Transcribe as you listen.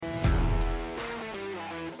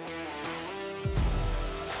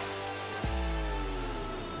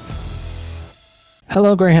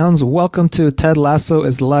Hello, Greyhounds. Welcome to Ted Lasso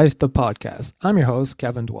is Life, the podcast. I'm your host,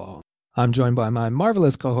 Kevin Dwall. I'm joined by my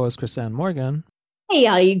marvelous co-host, Chrisanne Morgan. Hey,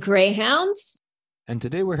 all you Greyhounds. And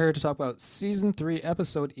today we're here to talk about Season 3,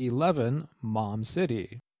 Episode 11, Mom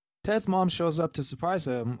City. Ted's mom shows up to surprise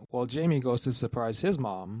him while Jamie goes to surprise his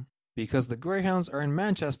mom because the Greyhounds are in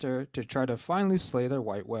Manchester to try to finally slay their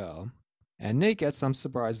white whale. And Nate gets some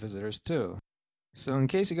surprise visitors too. So in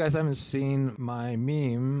case you guys haven't seen my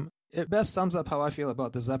meme, it best sums up how I feel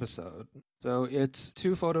about this episode. So it's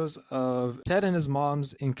two photos of Ted and his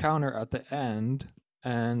mom's encounter at the end.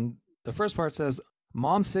 And the first part says,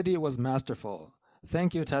 "Mom City was masterful.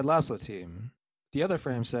 Thank you, Ted Lasso team." The other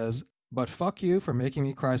frame says, "But fuck you for making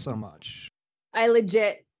me cry so much." I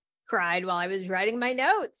legit cried while I was writing my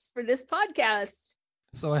notes for this podcast.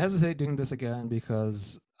 So I hesitate doing this again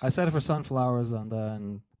because I set it for Sunflowers and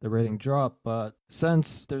then the rating dropped, but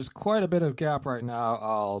since there's quite a bit of gap right now,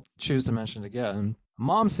 I'll choose to mention it again.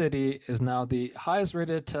 Mom City is now the highest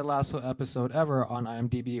rated Ted Lasso episode ever on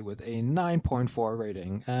IMDb with a 9.4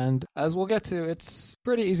 rating, and as we'll get to, it's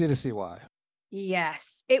pretty easy to see why.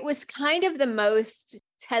 Yes, it was kind of the most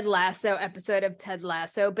Ted Lasso episode of Ted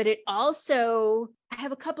Lasso, but it also, I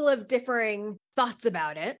have a couple of differing thoughts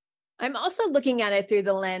about it. I'm also looking at it through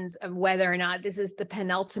the lens of whether or not this is the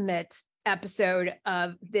penultimate episode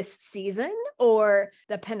of this season or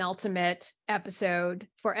the penultimate episode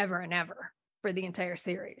forever and ever for the entire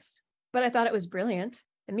series. But I thought it was brilliant.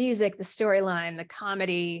 The music, the storyline, the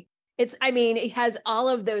comedy. It has all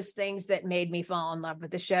of those things that made me fall in love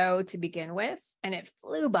with the show to begin with. And it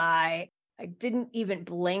flew by. I didn't even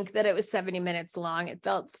blink that it was 70 minutes long. It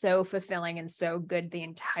felt so fulfilling and so good the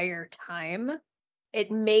entire time.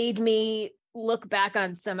 It made me look back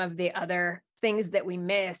on some of the other things that we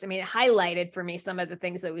missed. It highlighted for me some of the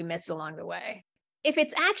things that we missed along the way. If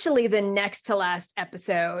it's actually the next to last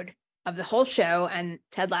episode of the whole show and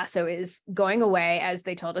Ted Lasso is going away as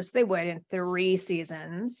they told us they would in 3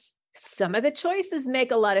 seasons, some of the choices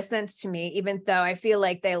make a lot of sense to me, even though I feel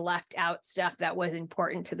like they left out stuff that was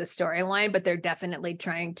important to the storyline, but they're definitely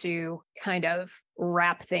trying to kind of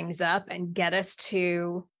wrap things up and get us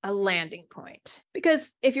to a landing point.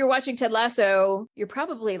 Because if you're watching Ted Lasso, you're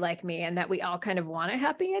probably like me and that we all kind of want a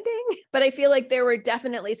happy ending. But I feel like there were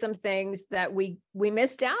definitely some things that we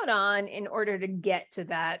missed out on in order to get to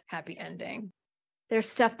that happy ending. There's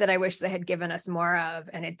stuff that I wish they had given us more of,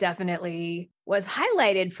 and it definitely was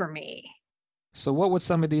highlighted for me. So what would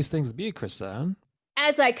some of these things be, Chrisanne?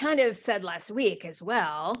 As I kind of said last week as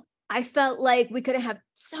well, I felt like we could have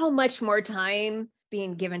so much more time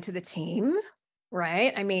being given to the team,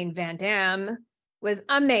 right? Van Damme was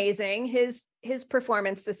amazing. His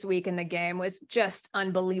performance this week in the game was just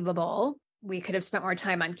unbelievable. We could have spent more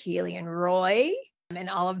time on Keely and Roy and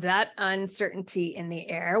all of that uncertainty in the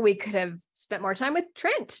air. We could have spent more time with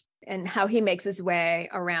Trent and how he makes his way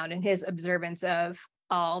around and his observance of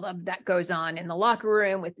all of that goes on in the locker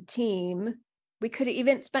room with the team. We could have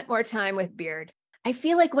even spent more time with Beard. I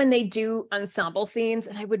feel like when they do ensemble scenes,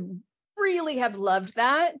 and I would really have loved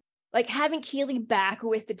that, like having Keely back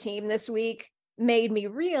with the team this week made me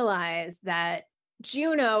realize that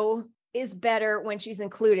Juno is better when she's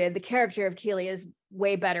included. The character of Keely is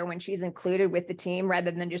way better when she's included with the team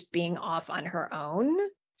rather than just being off on her own.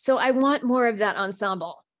 So I want more of that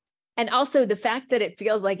ensemble. And also the fact that it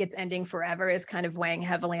feels like it's ending forever is kind of weighing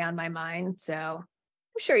heavily on my mind. So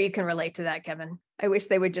I'm sure you can relate to that, Kevin. I wish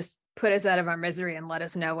they would just put us out of our misery and let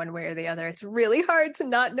us know one way or the other. It's really hard to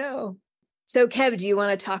not know. So Kev, do you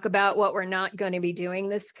want to talk about what we're not going to be doing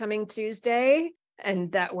this coming Tuesday and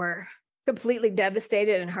that we're completely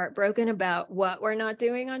devastated and heartbroken about what we're not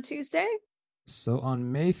doing on Tuesday? So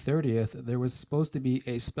on May 30th, there was supposed to be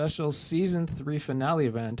a special Season 3 finale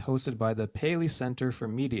event hosted by the Paley Center for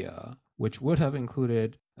Media, which would have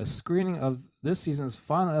included a screening of this season's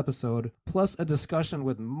final episode, plus a discussion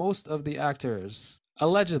with most of the actors.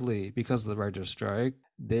 Allegedly, because of the writer's strike,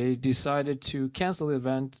 they decided to cancel the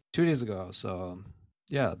event 2 days ago. So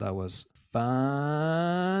yeah, that was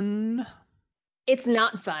fun. It's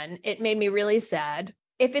not fun. It made me really sad.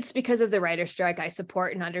 If it's because of the writer's strike, I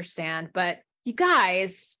support and understand, but you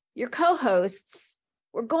guys, your co-hosts,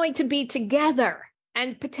 we're going to be together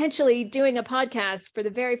and potentially doing a podcast for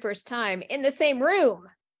the very first time in the same room.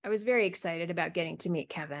 I was very excited about getting to meet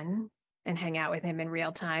Kevin and hang out with him in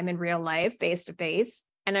real time, in real life, face to face.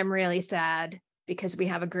 And I'm really sad because we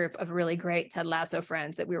have a group of really great Ted Lasso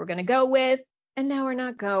friends that we were going to go with. And now we're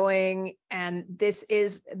not going. And this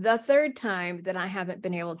is the 3rd time that I haven't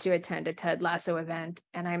been able to attend a Ted Lasso event.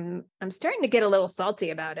 And I'm starting to get a little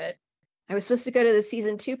salty about it. I was supposed to go to the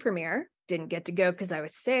season 2 premiere. Didn't get to go because I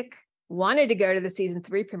was sick. wanted to go to the season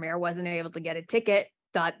 3 premiere, wasn't able to get a ticket,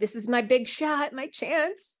 thought this is my big shot, my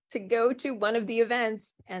chance to go to one of the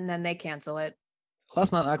events, and then they cancel it.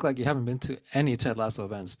 Let's not act like you haven't been to any Ted Lasso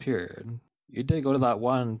events, period. You did go to that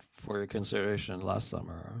one for your consideration last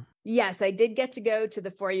summer. Yes, I did get to go to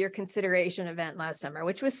the For Your Consideration event last summer,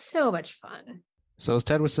 which was so much fun. So as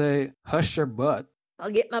Ted would say, hush your butt.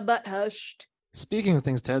 I'll get my butt hushed. Speaking of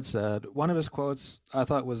things Ted said, one of his quotes I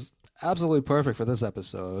thought was absolutely perfect for this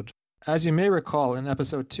episode. As you may recall, in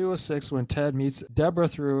episode 206, when Ted meets Deborah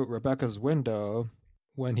through Rebecca's window,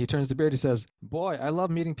 when he turns to Beard, he says, "Boy, I love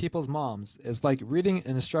meeting people's moms. It's like reading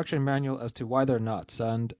an instruction manual as to why they're nuts."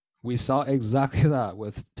 And we saw exactly that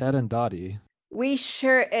with Ted and Dottie. We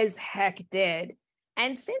sure as heck did.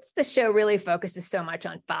 And since the show really focuses so much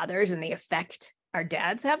on fathers and the effect our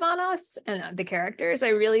dads have on us and the characters, I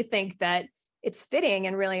really think that it's fitting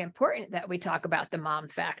and really important that we talk about the mom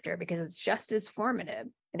factor because it's just as formative.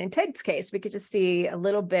 And in Ted's case, we get to see a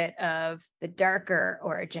little bit of the darker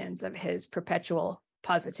origins of his perpetual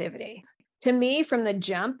positivity. To me, from the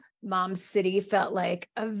jump, Mom City felt like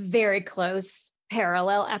a very close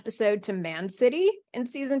parallel episode to Man City in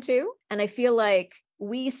season 2. And I feel like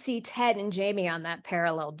we see Ted and Jamie on that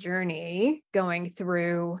parallel journey going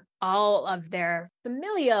through all of their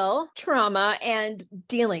familial trauma and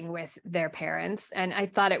dealing with their parents. And I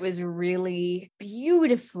thought it was really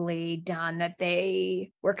beautifully done that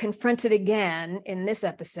they were confronted again in this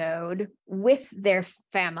episode with their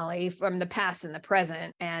family from the past and the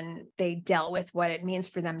present. And they dealt with what it means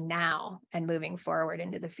for them now and moving forward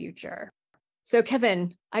into the future. So,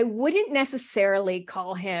 Kevin, I wouldn't necessarily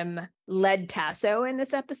call him Led Tasso in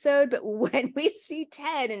this episode, but when we see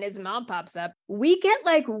Ted and his mom pops up, we get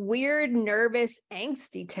like weird, nervous,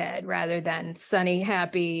 angsty Ted rather than sunny,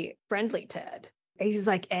 happy, friendly Ted. He's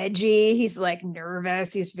like edgy. He's like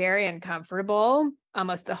nervous. He's very uncomfortable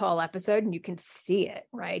almost the whole episode. And you can see it,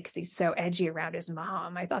 right? Because he's so edgy around his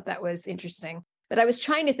mom. I thought that was interesting. But I was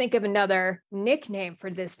trying to think of another nickname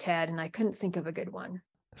for this Ted, and I couldn't think of a good one.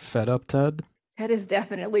 Fed up Ted? Ted is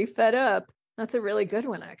definitely fed up. That's a really good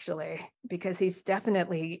one, actually, because he's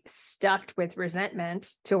definitely stuffed with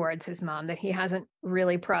resentment towards his mom that he hasn't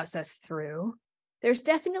really processed through. There's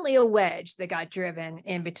definitely a wedge that got driven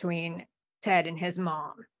in between Ted and his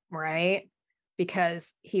mom, right?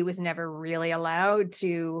 Because he was never really allowed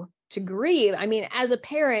to grieve. I mean, as a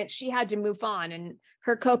parent, she had to move on, and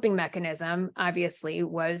her coping mechanism, obviously,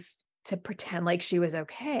 was to pretend like she was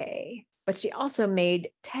okay. But she also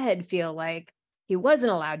made Ted feel like he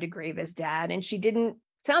wasn't allowed to grieve his dad. And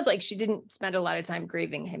sounds like she didn't spend a lot of time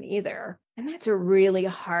grieving him either. And that's a really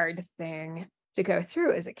hard thing to go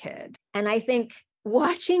through as a kid. And I think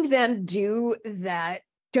watching them do that,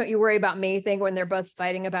 don't you worry about me thing when they're both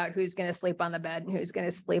fighting about who's going to sleep on the bed and who's going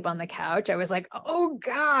to sleep on the couch, I was like, oh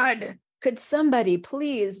God, could somebody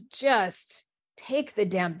please just take the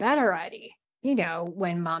damn bed already? You know,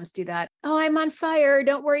 when moms do that, oh, I'm on fire.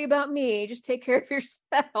 Don't worry about me. Just take care of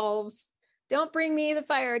yourselves. Don't bring me the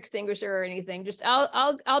fire extinguisher or anything. Just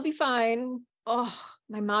I'll be fine. Oh,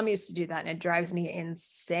 my mom used to do that and it drives me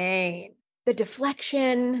insane. The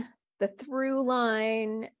deflection, the through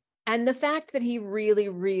line, and the fact that he really,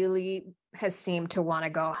 really has seemed to want to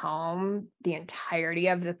go home the entirety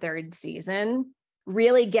of the 3rd season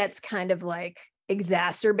really gets kind of like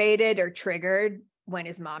exacerbated or triggered when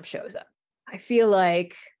his mom shows up. I feel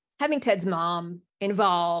like having Ted's mom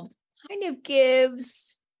involved kind of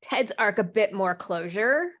gives Ted's arc a bit more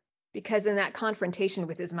closure, because in that confrontation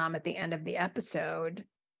with his mom at the end of the episode,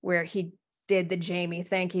 where he did the Jamie,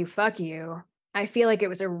 thank you, fuck you, I feel like it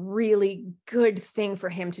was a really good thing for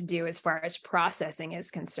him to do as far as processing is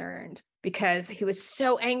concerned, because he was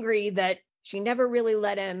so angry that she never really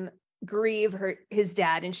let him grieve his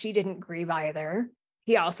dad, and she didn't grieve either.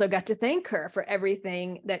 He also got to thank her for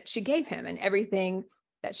everything that she gave him and everything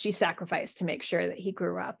that she sacrificed to make sure that he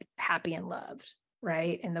grew up happy and loved,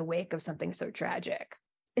 right? In the wake of something so tragic.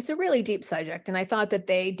 It's a really deep subject, and I thought that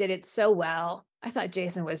they did it so well. I thought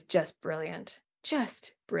Jason was just brilliant.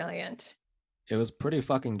 Just brilliant. It was pretty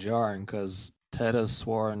fucking jarring because Ted has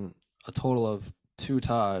sworn a total of 2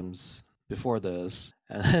 times before this,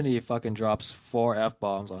 and then he fucking drops 4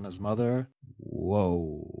 F-bombs on his mother.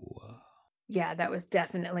 Whoa. Yeah, that was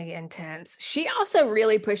definitely intense. She also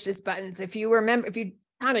really pushed his buttons. If you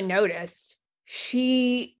kind of noticed,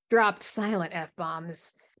 she dropped silent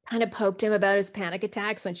F-bombs, kind of poked him about his panic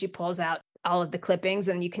attacks when she pulls out all of the clippings,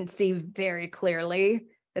 and you can see very clearly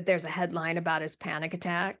that there's a headline about his panic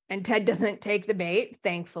attack. And Ted doesn't take the bait,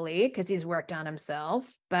 thankfully, because he's worked on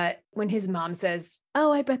himself. But when his mom says,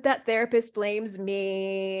 "Oh, I bet that therapist blames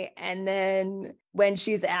me," and then when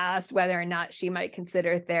she's asked whether or not she might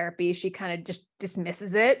consider therapy, she kind of just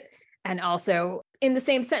dismisses it. And also in the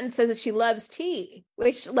same sentence says that she loves tea,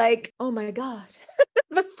 which, like, oh my God,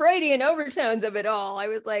 the Freudian overtones of it all. I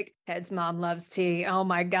was like, Ted's mom loves tea. Oh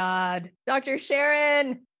my God. Dr.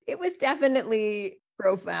 Sharon. It was definitely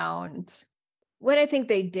profound. What I think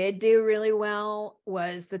they did do really well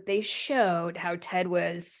was that they showed how Ted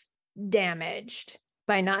was damaged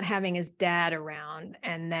by not having his dad around.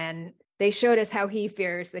 And then they showed us how he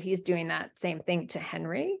fears that he's doing that same thing to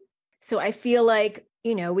Henry. So I feel like,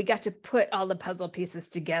 we got to put all the puzzle pieces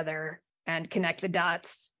together and connect the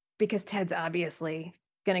dots, because Ted's obviously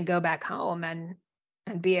going to go back home and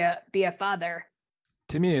be a father.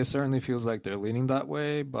 To me, it certainly feels like they're leaning that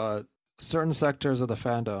way, but certain sectors of the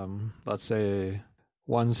fandom, let's say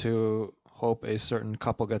ones who hope a certain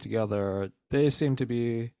couple get together, they seem to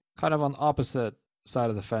be kind of on the opposite side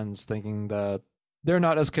of the fence, thinking that they're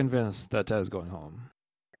not as convinced that Ted is going home.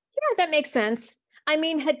 Yeah, that makes sense. I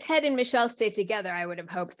mean, had Ted and Michelle stayed together, I would have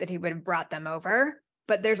hoped that he would have brought them over.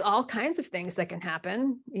 But there's all kinds of things that can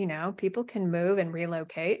happen. People can move and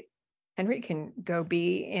relocate. Henry can go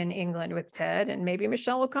be in England with Ted, and maybe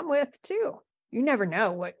Michelle will come with too. You never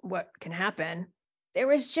know what can happen. There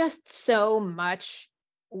was just so much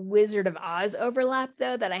Wizard of Oz overlap,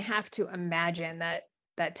 though, that I have to imagine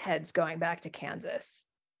that Ted's going back to Kansas.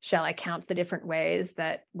 Shall I count the different ways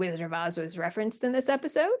that Wizard of Oz was referenced in this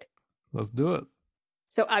episode? Let's do it.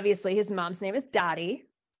 So obviously his mom's name is Dottie,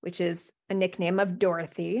 which is a nickname of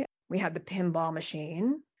Dorothy. We have the pinball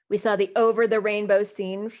machine. We saw the Over the Rainbow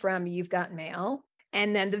scene from You've Got Mail.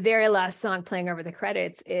 And then the very last song playing over the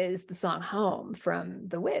credits is the song Home from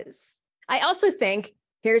The Wiz. I also think,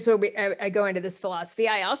 here's where I go into this philosophy.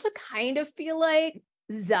 I also kind of feel like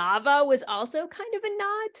Zava was also kind of a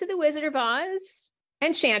nod to the Wizard of Oz.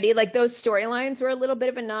 And Shandy, like those storylines were a little bit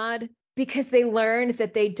of a nod, because they learned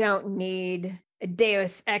that they don't need a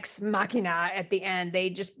Deus ex machina at the end.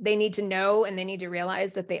 They need to know, and they need to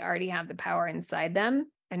realize that they already have the power inside them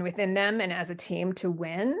and within them and as a team to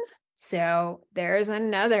win. So there's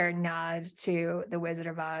another nod to the Wizard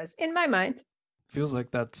of Oz in my mind. Feels like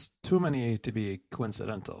that's too many to be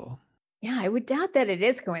coincidental. Yeah, I would doubt that it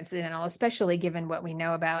is coincidental, especially given what we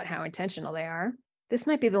know about how intentional they are. This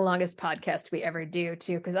might be the longest podcast we ever do,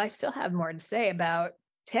 too, because I still have more to say about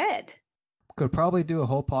Ted. Could probably do a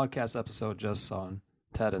whole podcast episode just on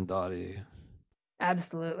Ted and Dottie.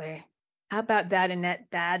 Absolutely. How about that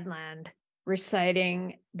Annette Badland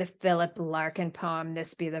reciting the Philip Larkin poem,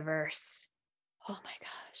 This Be the Verse? Oh my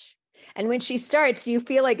gosh. And when she starts, you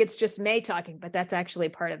feel like it's just May talking, but that's actually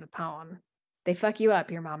part of the poem. They fuck you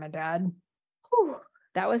up, your mom and dad. Whew,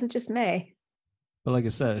 that wasn't just May. But like I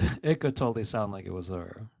said, it could totally sound like it was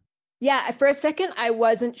her. Yeah, for a second, I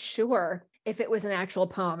wasn't sure if it was an actual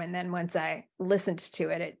poem. And then once I listened to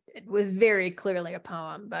it, it was very clearly a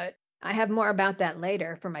poem. But I have more about that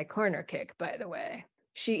later for my corner kick, by the way.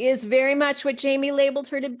 She is very much what Jamie labeled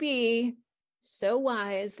her to be. So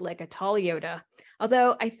wise, like a tall Yoda.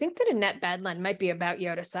 Although I think that Annette Badland might be about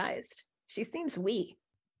Yoda sized. She seems wee.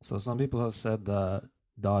 So some people have said that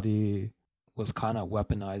Dottie was kind of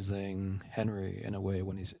weaponizing Henry in a way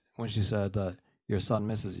when she said that your son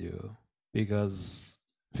misses you, because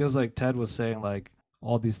it feels like Ted was saying like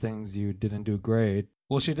all these things you didn't do great.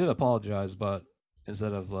 Well, she did apologize, but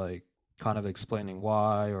instead of like kind of explaining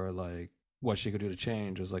why or like what she could do to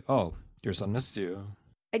change, it was like, oh, your son misses you.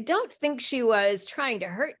 I don't think she was trying to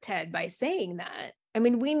hurt Ted by saying that. I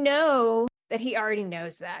mean, we know that he already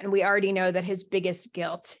knows that. And we already know that his biggest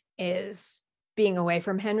guilt is being away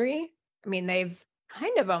from Henry. I mean, they've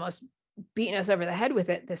kind of almost beaten us over the head with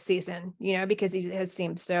it this season, because he has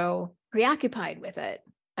seemed so preoccupied with it.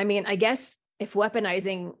 I mean, I guess if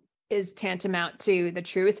weaponizing is tantamount to the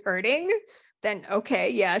truth hurting, then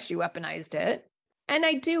okay, yeah, she weaponized it. And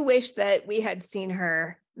I do wish that we had seen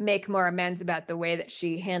her make more amends about the way that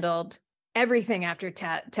she handled everything after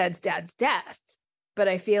Ted's dad's death. But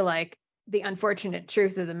I feel like the unfortunate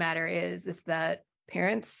truth of the matter is that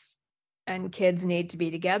parents and kids need to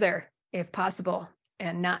be together if possible,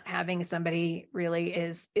 and not having somebody really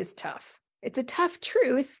is tough. It's a tough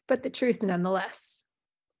truth, but the truth nonetheless.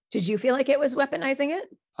 Did you feel like it was weaponizing it?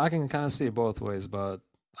 I can kind of see it both ways, but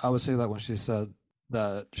I would say that when she said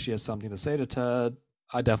that she had something to say to Ted,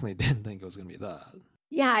 I definitely didn't think it was going to be that.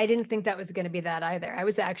 Yeah, I didn't think that was going to be that either.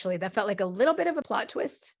 That felt like a little bit of a plot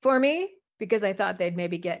twist for me, because I thought they'd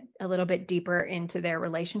maybe get a little bit deeper into their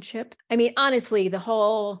relationship. I mean, honestly, the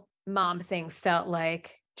whole mom thing felt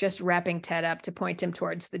like just wrapping Ted up to point him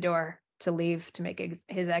towards the door to leave to make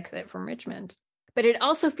his exit from Richmond. But it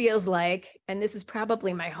also feels like, and this is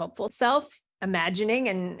probably my hopeful self imagining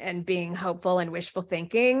and being hopeful and wishful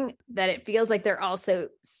thinking, that it feels like they're also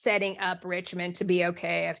setting up Richmond to be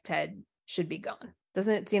okay if Ted should be gone.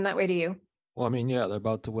 Doesn't it seem that way to you? Well, I mean, yeah, they're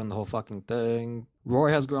about to win the whole fucking thing. Roy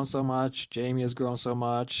has grown so much. Jamie has grown so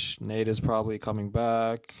much. Nate is probably coming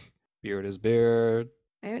back. Beard is Beard.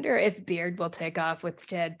 I wonder if Beard will take off with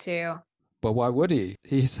Ted too. But why would he?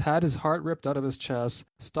 He's had his heart ripped out of his chest,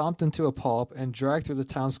 stomped into a pulp, and dragged through the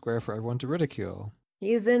town square for everyone to ridicule.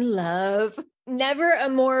 He's in love. Never a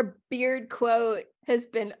more Beard quote has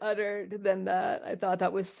been uttered than that. I thought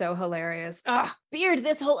that was so hilarious. Beard,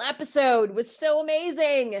 this whole episode was so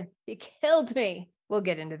amazing. He killed me. We'll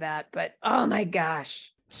get into that, but oh my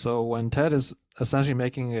gosh. So when Ted is essentially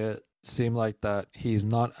making it seem like that he's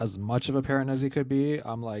not as much of a parent as he could be,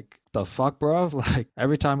 I'm like, the fuck, bro? Like,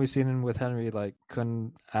 every time we've seen him with Henry, like,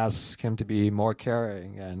 couldn't ask him to be more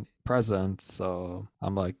caring and present. So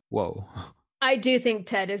I'm like, whoa. I do think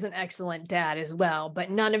Ted is an excellent dad as well, but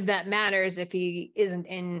none of that matters if he isn't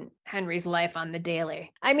in Henry's life on the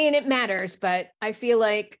daily. I mean, it matters, but I feel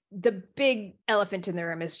like the big elephant in the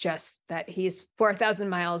room is just that he's 4,000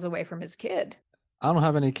 miles away from his kid. I don't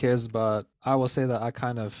have any kids, but I will say that I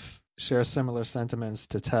kind of share similar sentiments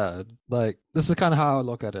to Ted. Like, this is kind of how I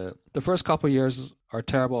look at it. The first couple years are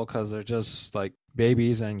terrible because they're just like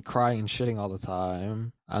babies and crying and shitting all the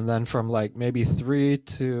time. And then from like maybe 3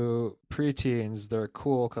 to preteens, they're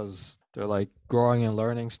cool because they're like growing and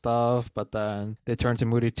learning stuff. But then they turn to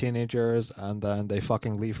moody teenagers and then they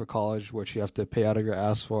fucking leave for college, which you have to pay out of your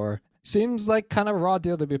ass for. Seems like kind of a raw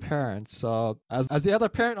deal to be a parent. So as the other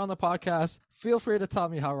parent on the podcast, feel free to tell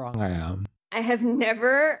me how wrong I am. I have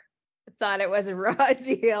never thought it was a raw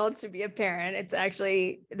deal to be a parent. It's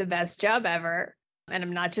actually the best job ever. And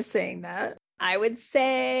I'm not just saying that. I would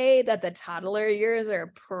say that the toddler years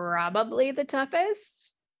are probably the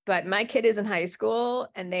toughest, but my kid is in high school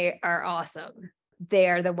and they are awesome. They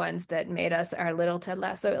are the ones that made us our little Ted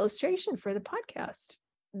Lasso illustration for the podcast.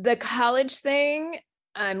 The college thing,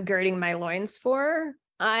 I'm girding my loins for.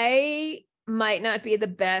 I might not be the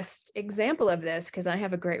best example of this because I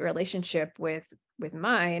have a great relationship with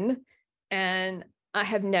mine, and I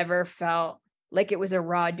have never felt like it was a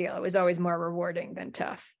raw deal. It was always more rewarding than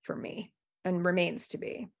tough for me and remains to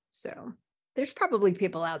be. So there's probably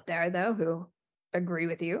people out there though who agree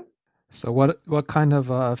with you. So what kind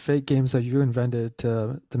of fake games have you invented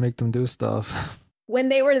to make them do stuff? When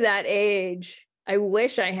they were that age, I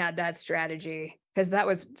wish I had that strategy because that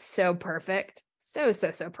was so perfect. So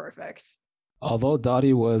perfect. Although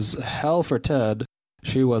Dottie was hell for Ted,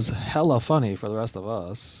 she was hella funny for the rest of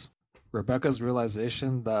us. Rebecca's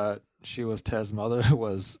realization that she was Ted's mother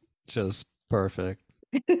was just perfect.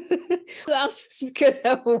 Who else is going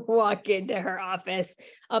to walk into her office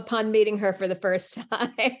upon meeting her for the first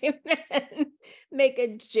time and make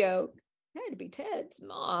a joke? It had to be Ted's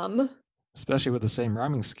mom. Especially with the same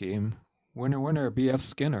rhyming scheme. Winner, winner, B.F.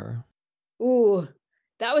 Skinner. Ooh,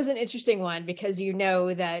 that was an interesting one because you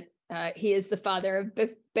know that he is the father of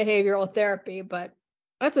behavioral therapy, but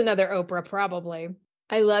that's another Oprah probably.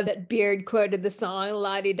 I love that Beard quoted the song,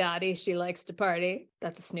 Lottie Dottie, She Likes to Party.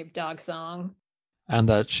 That's a Snoop Dogg song. And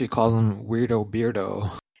that she calls him Weirdo Beardo.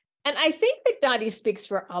 And I think that Dottie speaks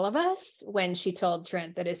for all of us when she told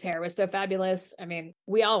Trent that his hair was so fabulous. I mean,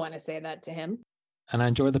 we all want to say that to him. And I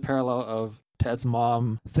enjoy the parallel of Ted's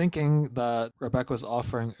mom thinking that Rebecca was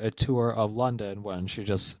offering a tour of London when she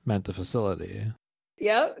just meant the facility.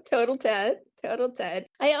 Yep, total Ted.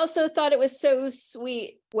 I also thought it was so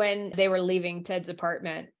sweet when they were leaving Ted's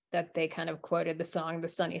apartment that they kind of quoted the song, The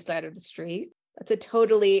Sunny Side of the Street. That's a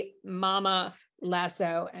totally Mama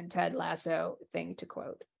Lasso and Ted Lasso thing to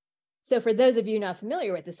quote. So for those of you not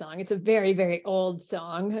familiar with the song, it's a very, very old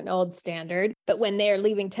song, an old standard. But when they're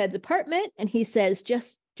leaving Ted's apartment and he says,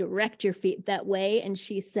 just direct your feet that way. And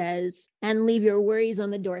she says, and leave your worries on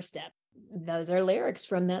the doorstep. Those are lyrics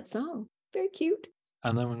from that song. Very cute.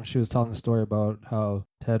 And then when she was telling the story about how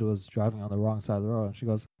Ted was driving on the wrong side of the road, and she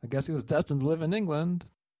goes, I guess he was destined to live in England.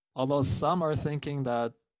 Although some are thinking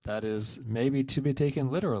that that is maybe to be taken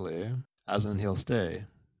literally, as in he'll stay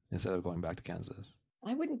instead of going back to Kansas.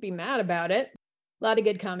 I wouldn't be mad about it. A lot of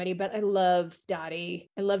good comedy, but I love Dottie.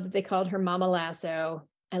 I love that they called her Mama Lasso.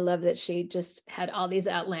 I love that she just had all these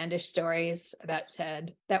outlandish stories about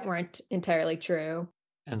Ted that weren't entirely true.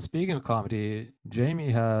 And speaking of comedy,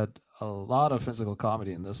 Jamie had a lot of physical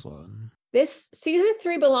comedy in this one. This season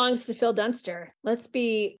 3 belongs to Phil Dunster. Let's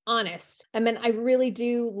be honest. I mean, I really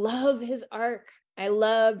do love his arc. I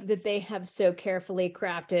love that they have so carefully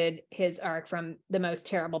crafted his arc from the most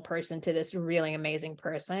terrible person to this really amazing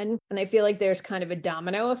person. And I feel like there's kind of a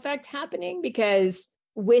domino effect happening because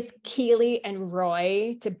with Keely and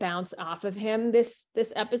Roy to bounce off of him this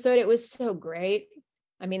episode, it was so great.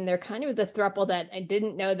 I mean, they're kind of the throuple that I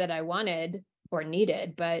didn't know that I wanted or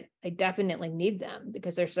needed, but I definitely need them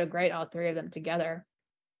because they're so great, all three of them together.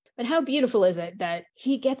 But how beautiful is it that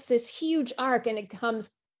he gets this huge arc and it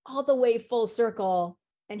comes all the way full circle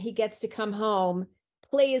and he gets to come home,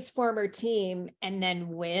 play his former team, and then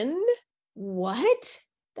win? What?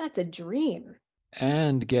 That's a dream.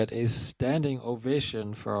 And get a standing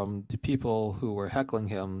ovation from the people who were heckling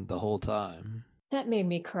him the whole time. That made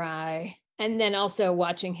me cry. And then also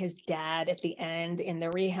watching his dad at the end in the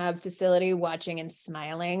rehab facility, watching and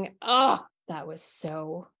smiling. Oh, that was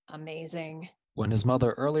so amazing. When his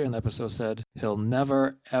mother earlier in the episode said, he'll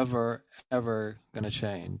never, ever, ever gonna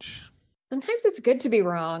change. Sometimes it's good to be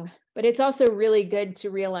wrong, but it's also really good to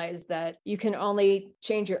realize that you can only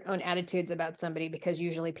change your own attitudes about somebody because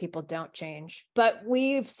usually people don't change. But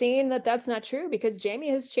we've seen that that's not true because Jamie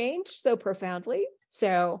has changed so profoundly.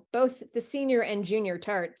 So both the senior and junior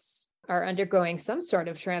tarts are undergoing some sort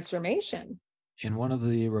of transformation. In one of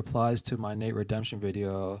the replies to my Nate redemption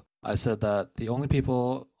video, I said that the only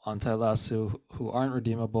people on Ted Lasso who aren't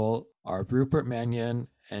redeemable are Rupert Mannion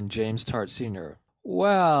and James Tart Sr.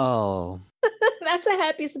 Well, that's a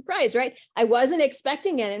happy surprise, right? I wasn't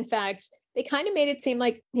expecting it. In fact, they kind of made it seem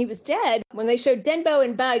like he was dead when they showed Denbo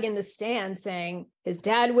and Bug in the stand saying his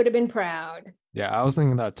dad would have been proud. Yeah, I was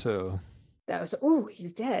thinking that too. That was, oh,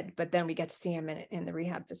 he's dead. But then we get to see him in the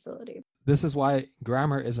rehab facility. This is why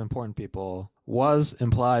grammar is important, people. Was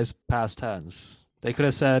implies past tense. They could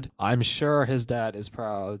have said, I'm sure his dad is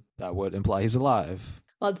proud. That would imply he's alive.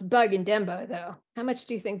 Well, it's Bug and Denbo, though. How much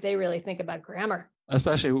do you think they really think about grammar?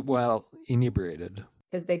 Especially while inebriated.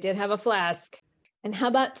 Because they did have a flask. And how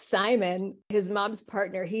about Simon, his mom's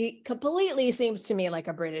partner? He completely seems to me like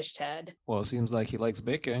a British Ted. Well, it seems like he likes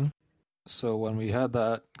baking. So when we had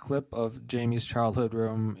that clip of Jamie's childhood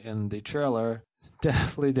room in the trailer,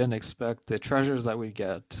 definitely didn't expect the treasures that we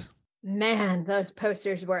get. Man, those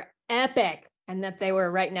posters were epic. And that they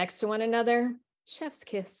were right next to one another. Chef's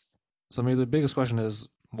kiss. So maybe the biggest question is,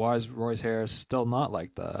 why is Roy's hair still not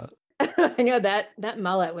like that? I know that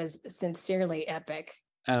mullet was sincerely epic.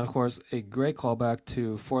 And of course, a great callback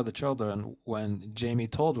to For the Children when Jamie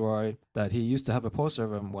told Roy that he used to have a poster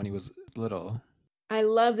of him when he was little. I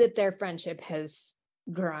love that their friendship has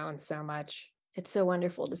grown so much. It's so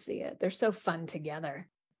wonderful to see it. They're so fun together.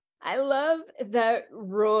 I love that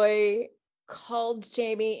Roy called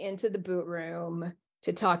Jamie into the boot room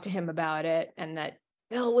to talk to him about it, and that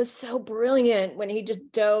Bill was so brilliant when he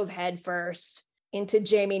just dove headfirst into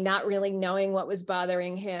Jamie not really knowing what was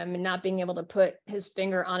bothering him and not being able to put his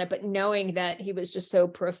finger on it, but knowing that he was just so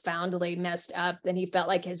profoundly messed up that he felt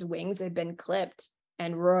like his wings had been clipped.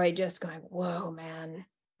 And Roy just going, whoa, man.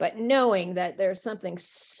 But knowing that there's something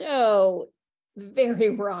so very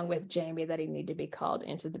wrong with Jamie that he needed to be called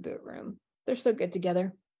into the boot room. They're so good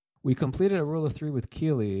together. We completed a rule of three with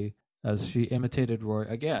Keely as she imitated Roy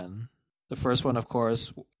again. The first one, of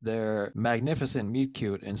course, their magnificent meet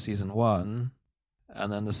cute in season 1.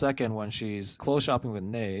 And then the second when she's clothes shopping with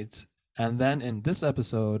Nate. And then in this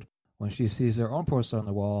episode, when she sees her own poster on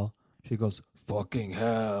the wall, she goes, fucking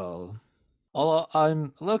hell. Although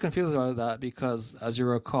I'm a little confused about that because, as you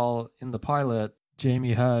recall, in the pilot,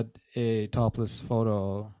 Jamie had a topless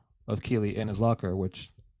photo of Keely in his locker,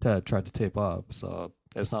 which Ted tried to tape up. So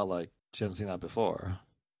it's not like she hasn't seen that before.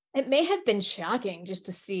 It may have been shocking just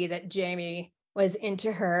to see that Jamie was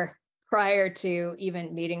into her prior to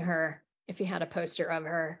even meeting her, if he had a poster of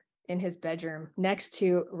her in his bedroom next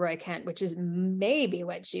to Roy Kent, which is maybe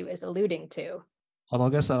what she was alluding to. Although I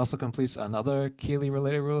guess that also completes another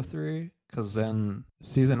Keely-related rule of three, because in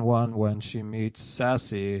season 1, when she meets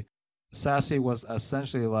Sassy, Sassy was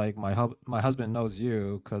essentially like, my husband knows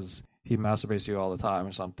you because he masturbates to you all the time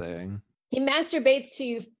or something. He masturbates to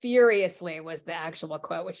you furiously was the actual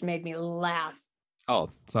quote, which made me laugh. Oh,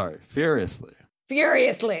 sorry. Furiously.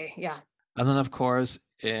 Furiously, yeah. And then, of course,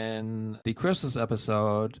 in the Christmas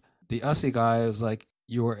episode, the Ussie guy was like,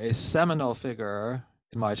 you were a seminal figure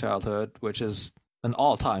in my childhood, which is an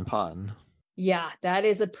all-time pun. Yeah, that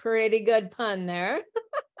is a pretty good pun there.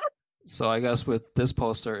 So I guess with this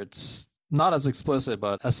poster, it's not as explicit,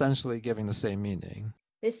 but essentially giving the same meaning.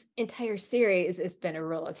 This entire series has been a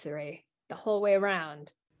rule of three the whole way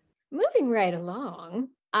around. Moving right along,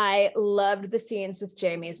 I loved the scenes with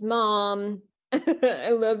Jamie's mom.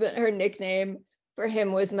 I love that her nickname for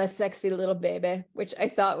him was my sexy little baby, which I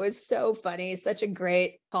thought was so funny. Such a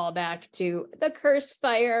great callback to the curse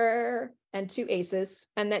fire and to Aces,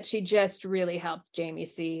 and that she just really helped Jamie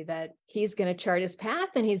see that he's going to chart his path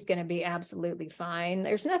and he's going to be absolutely fine.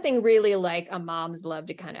 There's nothing really like a mom's love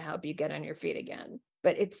to kind of help you get on your feet again.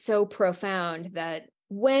 But it's so profound that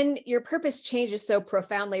when your purpose changes so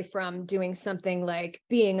profoundly from doing something like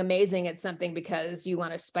being amazing at something because you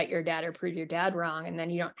want to spite your dad or prove your dad wrong, and then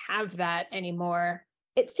you don't have that anymore.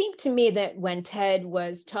 It seemed to me that when Ted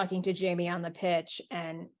was talking to Jamie on the pitch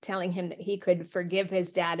and telling him that he could forgive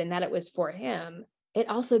his dad and that it was for him, it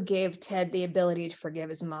also gave Ted the ability to forgive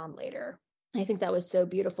his mom later. I think that was so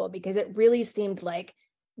beautiful because it really seemed like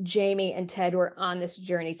Jamie and Ted were on this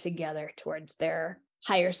journey together towards their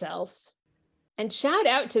higher selves. And shout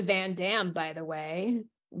out to Van Damme, by the way.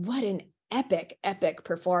 What an epic, epic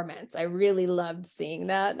performance. I really loved seeing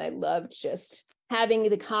that. And I loved just having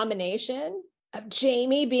the combination of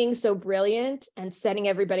Jamie being so brilliant and setting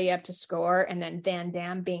everybody up to score, and then Van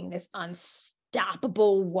Damme being this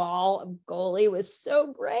unstoppable wall of goalie was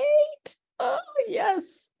so great. Oh,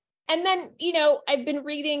 yes. And then, I've been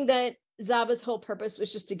reading that Zaba's whole purpose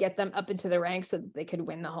was just to get them up into the ranks so that they could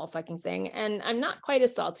win the whole fucking thing. And I'm not quite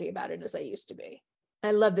as salty about it as I used to be.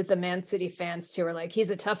 I love that the Man City fans too are like, he's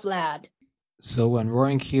a tough lad. So when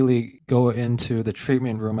Roy and Keeley go into the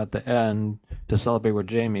treatment room at the end to celebrate with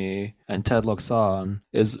Jamie and Ted looks on,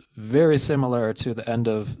 is very similar to the end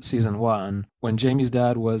of season 1 when Jamie's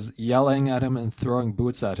dad was yelling at him and throwing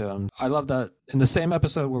boots at him. I love that in the same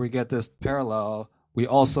episode where we get this parallel, we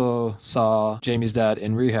also saw Jamie's dad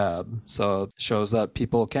in rehab. So it shows that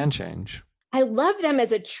people can change. I love them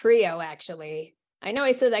as a trio, actually. I know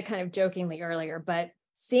I said that kind of jokingly earlier, but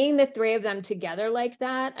seeing the three of them together like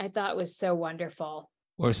that, I thought was so wonderful.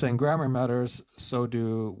 We're saying grammar matters, so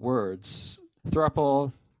do words.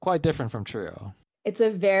 Throuple, quite different from trio. It's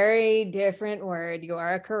a very different word. You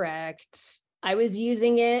are correct. I was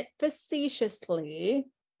using it facetiously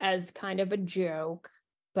as kind of a joke,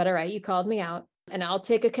 but all right, you called me out. And I'll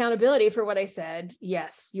take accountability for what I said.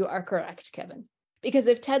 Yes, you are correct, Kevin. Because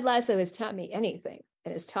if Ted Lasso has taught me anything,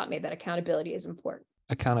 it has taught me that accountability is important.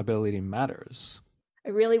 Accountability matters. I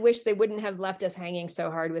really wish they wouldn't have left us hanging so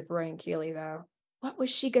hard with Roy and Keeley, though. What was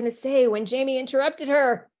she going to say when Jamie interrupted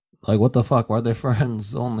her? Like, what the fuck? Why are they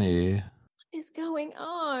friends only? What is going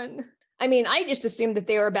on? I mean, I just assumed that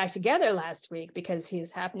they were back together last week because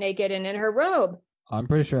he's half naked and in her robe. I'm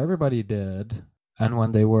pretty sure everybody did. And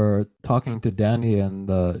when they were talking to Danny and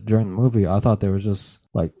during the movie, I thought they were just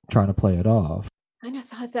like trying to play it off. I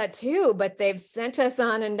thought that too, but they've sent us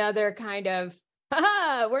on another kind of,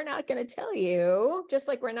 we're not going to tell you, just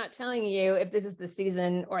like we're not telling you if this is the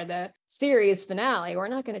season or the series finale. We're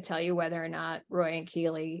not going to tell you whether or not Roy and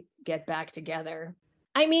Keeley get back together.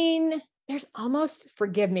 I mean, there's almost,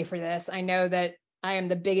 forgive me for this, I know that I am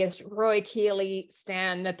the biggest Roy Keeley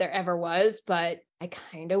stan that there ever was, but I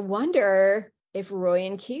kind of wonder if Roy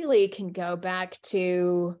and Keeley can go back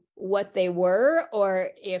to what they were,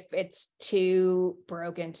 or if it's too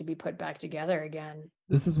broken to be put back together again.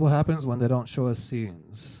 This is what happens when they don't show us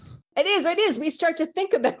scenes. It is. We start to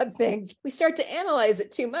think about things. We start to analyze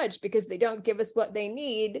it too much because they don't give us what they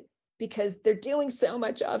need because they're doing so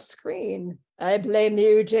much off screen. I blame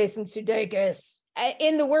you, Jason Sudeikis.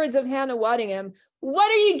 In the words of Hannah Waddingham,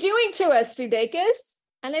 what are you doing to us, Sudeikis?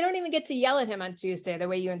 And I don't even get to yell at him on Tuesday the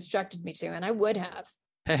way you instructed me to, and I would have.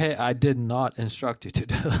 Hey, I did not instruct you to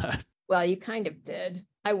do that. Well, you kind of did.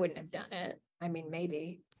 I wouldn't have done it. I mean,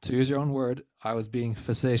 maybe. To use your own word, I was being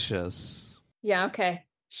facetious. Yeah, okay.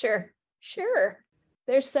 Sure.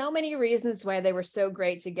 There's so many reasons why they were so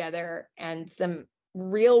great together, and some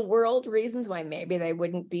real world reasons why maybe they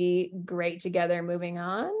wouldn't be great together moving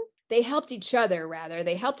on. They helped each other, rather.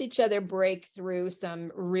 They helped each other break through some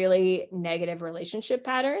really negative relationship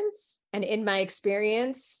patterns. And in my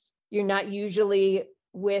experience, you're not usually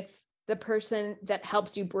with the person that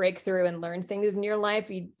helps you break through and learn things in your life.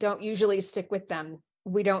 You don't usually stick with them.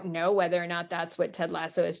 We don't know whether or not that's what Ted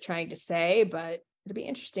Lasso is trying to say, but it'll be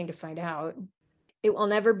interesting to find out. It will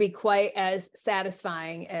never be quite as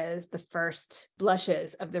satisfying as the first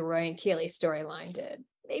blushes of the Roy and Keeley storyline did.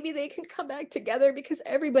 Maybe they can come back together because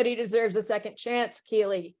everybody deserves a second chance,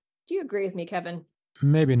 Keeley. Do you agree with me, Kevin?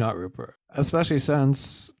 Maybe not Rupert. Especially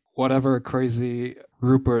since whatever crazy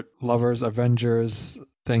Rupert lovers Avengers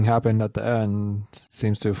thing happened at the end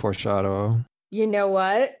seems to foreshadow. You know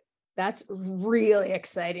what? That's really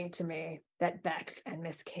exciting to me that Bex and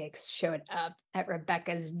Miss Cakes showed up at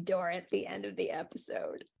Rebecca's door at the end of the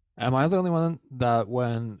episode. Am I the only one that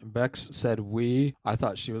when Bex said we, I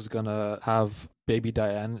thought she was gonna have baby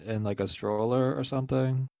Diane in like a stroller or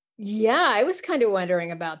something? Yeah, I was kind of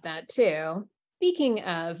wondering about that too. Speaking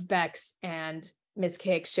of Bex and Miss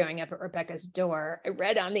Cake showing up at Rebecca's door, I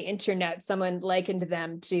read on the internet someone likened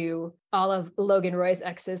them to all of Logan Roy's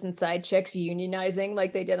exes and side chicks unionizing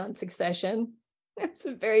like they did on Succession. It's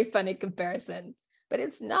a very funny comparison, but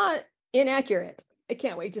it's not inaccurate. I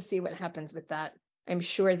can't wait to see what happens with that. I'm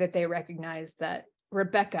sure that they recognize that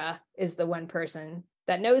Rebecca is the one person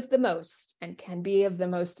that knows the most and can be of the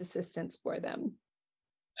most assistance for them.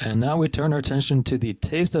 And now we turn our attention to the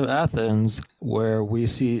Taste of Athens, where we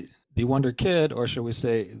see the Wonder Kid, or should we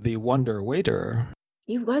say the Wonder Waiter.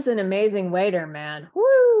 He was an amazing waiter, man.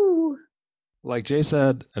 Woo! Like Jay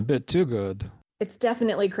said, a bit too good. It's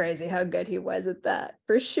definitely crazy how good he was at that,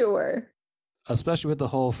 for sure. Especially with the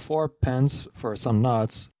whole 4 pence for some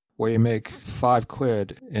nuts, where you make 5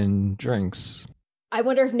 quid in drinks. I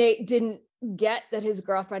wonder if Nate didn't get that his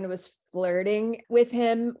girlfriend was flirting with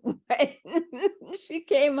him when she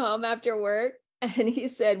came home after work. And he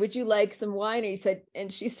said, "Would you like some wine?"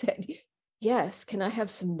 And she said, "Yes, can I have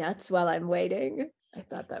some nuts while I'm waiting?" I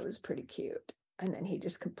thought that was pretty cute. And then he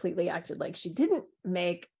just completely acted like she didn't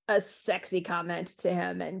make a sexy comment to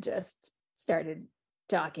him and just started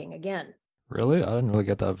talking again. Really? I didn't really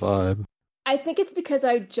get that vibe. I think it's because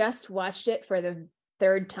I just watched it for the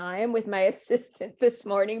third time with my assistant this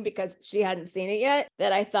morning because she hadn't seen it yet,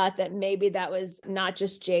 that I thought that maybe that was not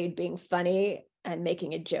just Jade being funny and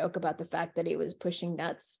making a joke about the fact that he was pushing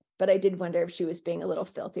nuts, but I did wonder if she was being a little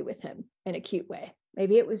filthy with him in a cute way.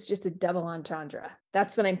 Maybe it was just a double entendre.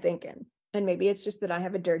 That's what I'm thinking. And maybe it's just that I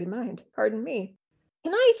have a dirty mind. Pardon me.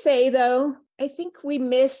 Can I say, though, I think we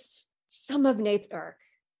missed some of Nate's arc.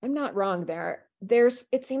 I'm not wrong there.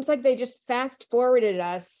 It seems like they just fast forwarded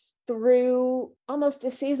us through almost a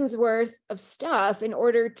season's worth of stuff in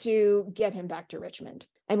order to get him back to Richmond.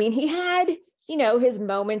 I mean, he had, his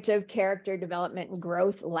moment of character development and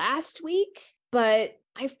growth last week, but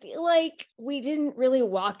I feel like we didn't really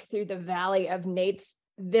walk through the valley of Nate's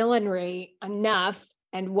villainry enough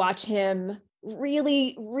and watch him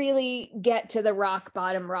really, really get to the rock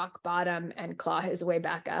bottom and claw his way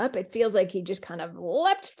back up. It feels like he just kind of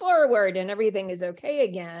leapt forward and everything is okay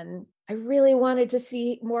again. I really wanted to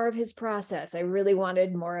see more of his process. I really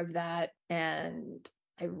wanted more of that. And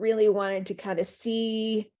I really wanted to kind of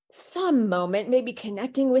see some moment, maybe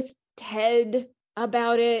connecting with Ted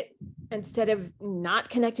about it instead of not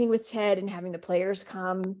connecting with Ted and having the players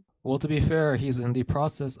come. Well, to be fair, he's in the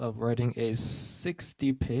process of writing a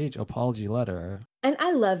 60-page apology letter. And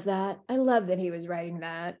I love that. I love that he was writing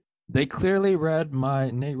that. They clearly read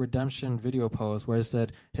my Nate Redemption video post where it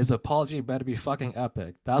said his apology better be fucking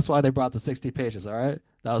epic. That's why they brought the 60 pages, all right?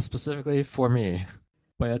 That was specifically for me.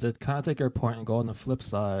 But yeah, to kind of take your point and go on the flip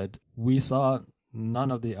side, we saw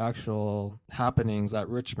none of the actual happenings at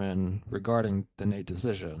Richmond regarding the Nate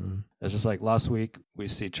decision. It's just like last week, we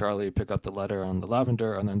see Charlie pick up the letter on the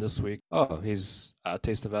lavender, and then this week, oh, he's at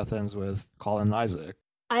Taste of Athens with Colin and Isaac.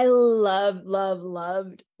 I loved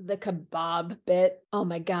the kebab bit. Oh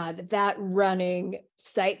my God, that running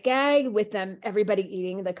sight gag with them, everybody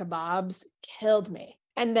eating the kebabs killed me.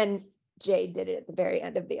 And then Jade did it at the very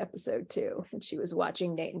end of the episode too. And she was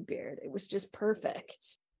watching Nate and Beard. It was just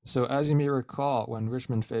perfect. So, as you may recall, when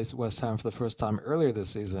Richmond faced West Ham for the first time earlier this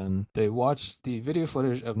season, they watched the video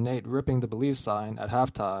footage of Nate ripping the Believe sign at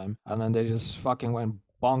halftime, and then they just fucking went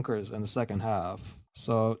bonkers in the second half.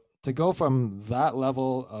 So, to go from that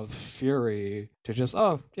level of fury to just,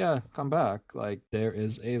 oh, yeah, come back, like, there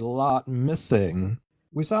is a lot missing.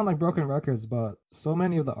 We sound like broken records, but so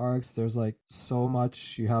many of the arcs, there's like so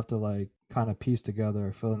much you have to like kind of piece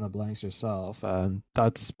together, fill in the blanks yourself. And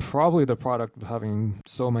that's probably the product of having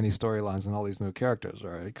so many storylines and all these new characters,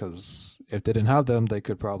 right? Because if they didn't have them, they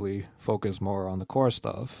could probably focus more on the core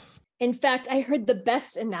stuff. In fact, I heard the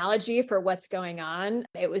best analogy for what's going on.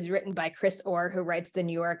 It was written by Chris Orr, who writes the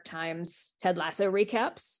New York Times Ted Lasso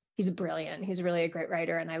recaps. He's brilliant. He's really a great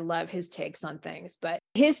writer, and I love his takes on things. But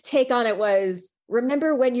his take on it was,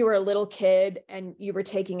 remember when you were a little kid and you were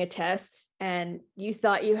taking a test and you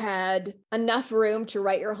thought you had enough room to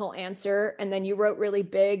write your whole answer, and then you wrote really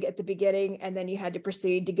big at the beginning, and then you had to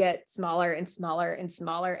proceed to get smaller and smaller and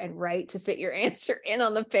smaller and write to fit your answer in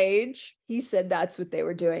on the page? He said that's what they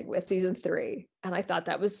were doing with season 3. And I thought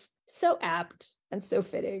that was so apt and so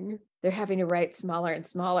fitting. They're having to write smaller and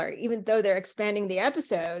smaller, even though they're expanding the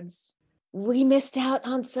episodes. We missed out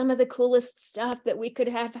on some of the coolest stuff that we could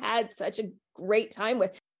have had such a great time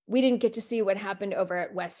with. We didn't get to see what happened over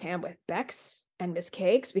at West Ham with Bex and Miss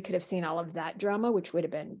Cakes. We could have seen all of that drama, which would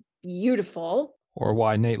have been beautiful. Or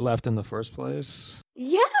why Nate left in the first place.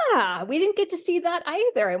 Yeah, we didn't get to see that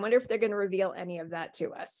either. I wonder if they're going to reveal any of that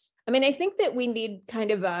to us. I mean, I think that we need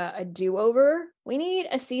kind of a do-over. We need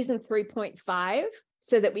a season 3.5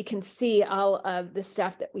 so that we can see all of the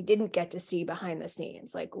stuff that we didn't get to see behind the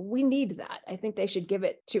scenes. Like, we need that. I think they should give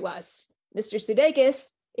it to us. Mr. Sudeikis,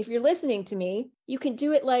 if you're listening to me, you can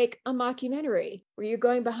do it like a mockumentary where you're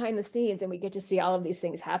going behind the scenes and we get to see all of these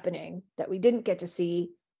things happening that we didn't get to see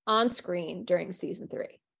on screen during season 3.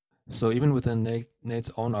 So even within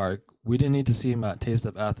Nate's own arc, we didn't need to see him at Taste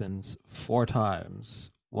of Athens 4 times.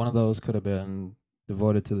 One of those could have been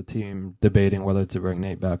devoted to the team debating whether to bring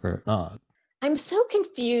Nate back or not. I'm so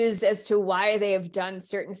confused as to why they have done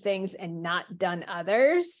certain things and not done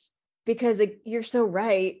others, because you're so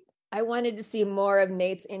right. I wanted to see more of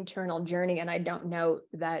Nate's internal journey, and I don't know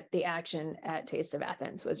that the action at Taste of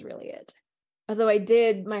Athens was really it. Although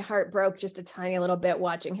my heart broke just a tiny little bit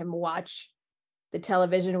watching him watch the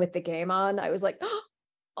television with the game on. I was like,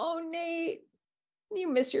 oh, Nate, you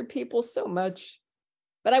miss your people so much.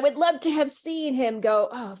 But I would love to have seen him go,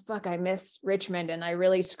 oh, fuck, I miss Richmond and I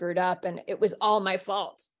really screwed up and it was all my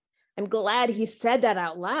fault. I'm glad he said that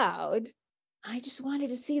out loud. I just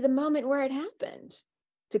wanted to see the moment where it happened.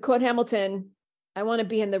 To quote Hamilton, I want to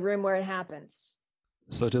be in the room where it happens.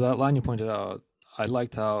 So to that line you pointed out, I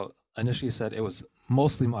liked how initially he said it was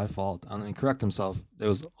mostly my fault, and then correct himself, it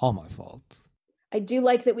was all my fault. I do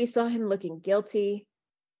like that we saw him looking guilty.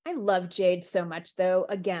 I love Jade so much, though.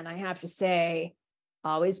 Again, I have to say,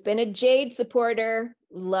 always been a Jade supporter,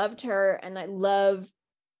 loved her, and I love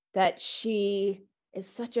that she is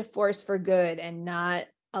such a force for good and not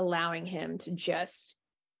allowing him to just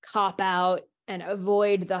cop out and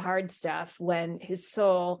avoid the hard stuff when his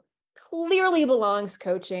soul clearly belongs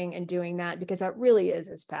coaching and doing that, because that really is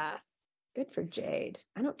his path. Good for Jade.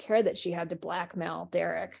 I don't care that she had to blackmail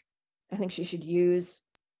Derek. I think she should use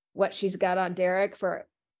what she's got on Derek for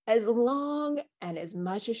as long and as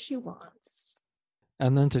much as she wants.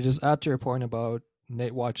 And then to just add to your point about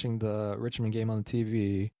Nate watching the Richmond game on the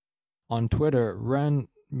TV, on Twitter, Ren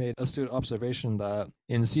made astute observation that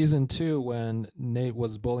in season 2, when Nate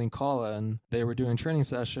was bullying Colin, they were doing a training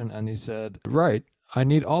session and he said, right, I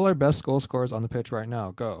need all our best goal scorers on the pitch right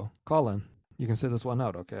now. Go. Colin, you can sit this one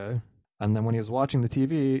out, okay? And then when he was watching the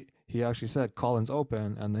TV, he actually said Colin's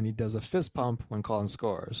open, and then he does a fist pump when Colin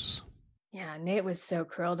scores. Yeah, Nate was so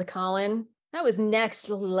cruel to Colin. That was next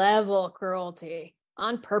level cruelty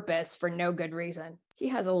on purpose for no good reason. He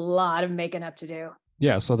has a lot of making up to do.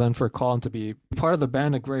 Yeah, so then for Colin to be part of the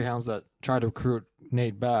band of Greyhounds that try to recruit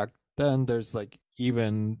Nate back, then there's like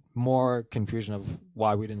even more confusion of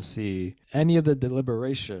why we didn't see any of the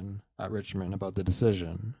deliberation at Richmond about the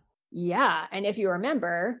decision. Yeah, and if you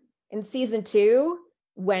remember, in season 2,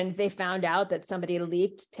 when they found out that somebody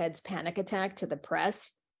leaked Ted's panic attack to the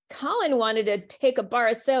press, Colin wanted to take a bar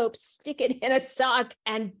of soap, stick it in a sock,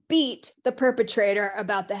 and beat the perpetrator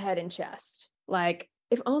about the head and chest. Like,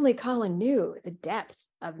 if only Colin knew the depth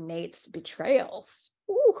of Nate's betrayals.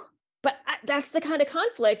 Ooh. But that's the kind of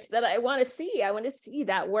conflict that I want to see. I want to see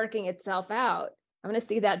that working itself out. I want to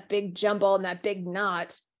see that big jumble and that big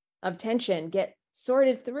knot of tension get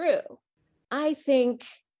sorted through. I think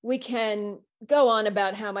we can go on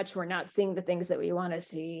about how much we're not seeing the things that we want to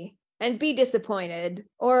see and be disappointed.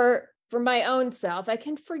 Or for my own self, I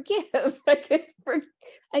can forgive.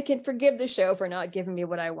 I can forgive the show for not giving me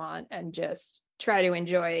what I want and just try to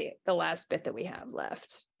enjoy the last bit that we have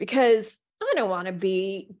left. Because I don't want to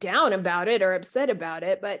be down about it or upset about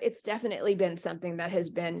it, but it's definitely been something that has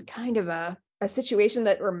been kind of a situation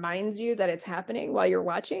that reminds you that it's happening while you're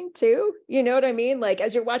watching too. You know what I mean? Like,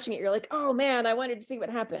 as you're watching it, you're like, oh man, I wanted to see what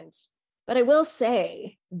happens. But I will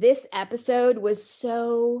say this episode was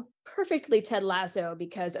so perfectly Ted Lasso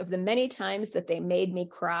because of the many times that they made me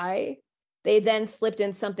cry. They then slipped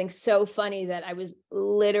in something so funny that I was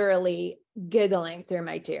literally giggling through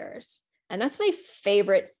my tears. And that's my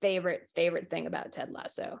favorite thing about Ted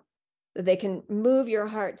Lasso, that they can move your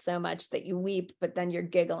heart so much that you weep, but then you're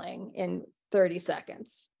giggling in 30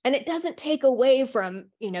 seconds. And it doesn't take away from,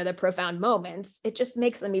 the profound moments. It just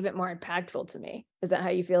makes them even more impactful to me. Is that how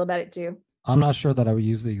you feel about it too? I'm not sure that I would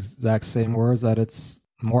use the exact same words, that it's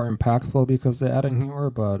more impactful because they add in humor,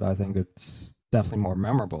 but I think it's definitely more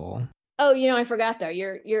memorable. Oh, I forgot though.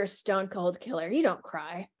 You're a stone cold killer. You don't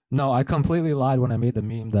cry. No, I completely lied when I made the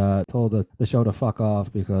meme that told the show to fuck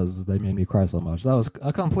off because they made me cry so much. That was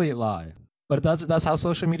a complete lie. But that's how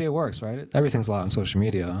social media works, right? Everything's a lie on social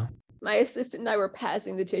media. My assistant and I were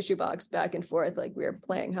passing the tissue box back and forth like we were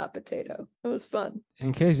playing hot potato. It was fun.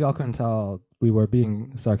 In case y'all couldn't tell, we were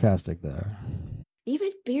being sarcastic there.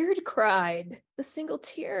 Even Beard cried. The single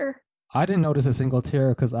tear. I didn't notice a single tear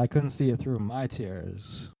because I couldn't see it through my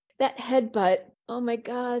tears. That headbutt. Oh my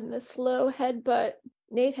God, the slow headbutt.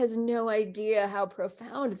 Nate has no idea how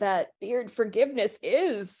profound that Beard forgiveness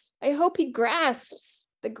is. I hope he grasps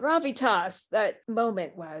the gravitas that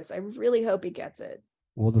moment was. I really hope he gets it.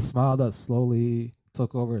 Well, the smile that slowly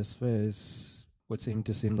took over his face would seem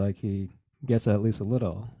like he gets at least a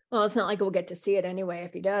little. Well, it's not like we'll get to see it anyway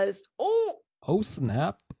if he does. Oh, Oh,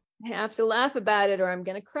 snap. I have to laugh about it or I'm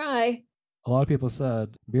going to cry. A lot of people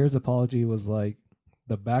said Beard's apology was like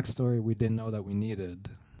the backstory we didn't know that we needed.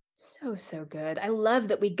 So good. I love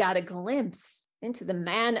that we got a glimpse into the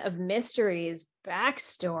Man of Mystery's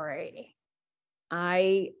backstory.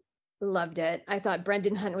 I loved it. I thought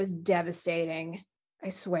Brendan Hunt was devastating. I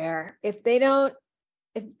swear. If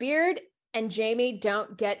Beard and Jamie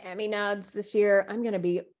don't get Emmy nods this year, I'm going to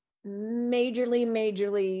be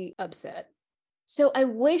majorly upset. So I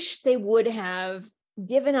wish they would have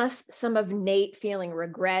given us some of Nate feeling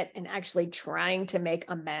regret and actually trying to make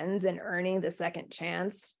amends and earning the second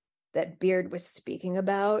chance that Beard was speaking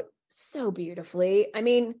about so beautifully. I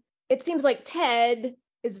mean, it seems like Ted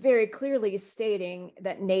is very clearly stating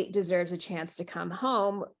that Nate deserves a chance to come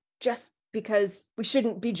home just because we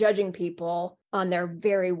shouldn't be judging people on their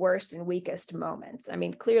very worst and weakest moments. I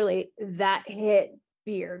mean, clearly that hit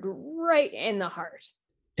Beard right in the heart.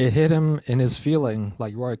 It hit him in his feeling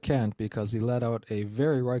like Roy Kent because he let out a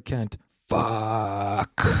very Roy Kent fuck.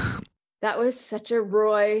 That was such a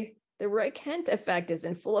Roy. The Roy Kent effect is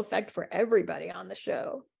in full effect for everybody on the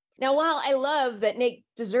show. Now, while I love that Nate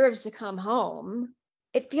deserves to come home,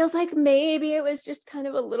 it feels like maybe it was just kind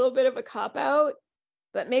of a little bit of a cop-out,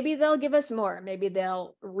 but maybe they'll give us more. Maybe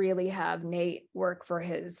they'll really have Nate work for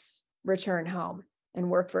his return home and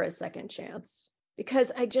work for a second chance.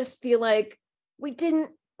 Because I just feel like we didn't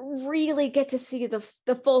really get to see the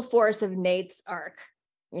full force of Nate's arc,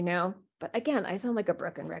 you know? But again, I sound like a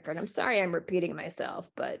broken record. I'm sorry I'm repeating myself,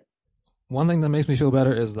 but one thing that makes me feel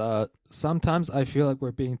better is that sometimes I feel like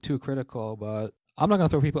we're being too critical, but I'm not going to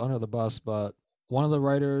throw people under the bus, but one of the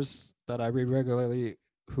writers that I read regularly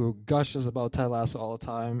who gushes about Ted Lasso all the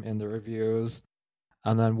time in the reviews,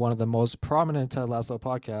 and then one of the most prominent Ted Lasso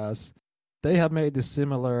podcasts, they have made the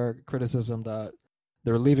similar criticism that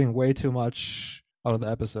they're leaving way too much out of the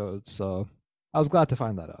episodes. So I was glad to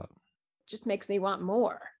find that out. It just makes me want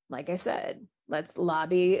more. Like I said, let's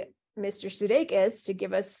lobby Mr. Sudeikis to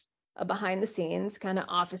give us a behind the scenes kind of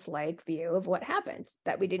office-like view of what happened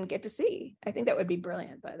that we didn't get to see. I think that would be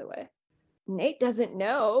brilliant, by the way. Nate doesn't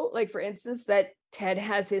know, like, for instance, that Ted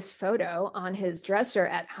has his photo on his dresser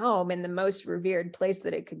at home in the most revered place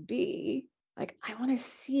that it could be. Like, I want to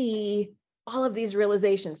see all of these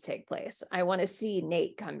realizations take place. I want to see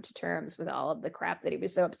Nate come to terms with all of the crap that he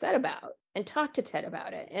was so upset about and talk to Ted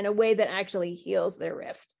about it in a way that actually heals their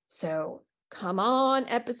rift. So come on,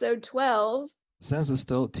 episode 12. Since it's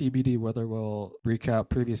still TBD whether we'll recap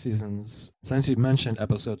previous seasons, since you mentioned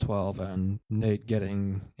episode 12 and Nate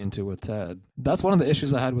getting into with Ted, that's one of the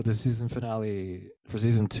issues I had with the season finale for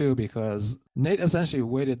season 2 because Nate essentially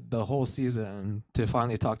waited the whole season to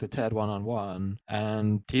finally talk to Ted one-on-one,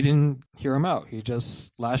 and he didn't hear him out. He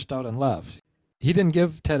just lashed out and left. He didn't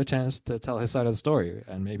give Ted a chance to tell his side of the story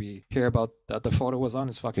and maybe hear about that the photo was on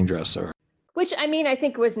his fucking dresser. Which, I mean, I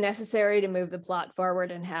think was necessary to move the plot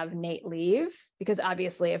forward and have Nate leave. Because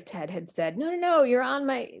obviously if Ted had said, no, you're on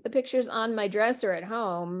the picture's on my dresser at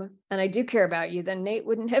home, and I do care about you, then Nate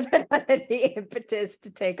wouldn't have had any impetus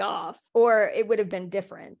to take off. Or it would have been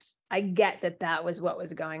different. I get that was what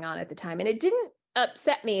was going on at the time. And it didn't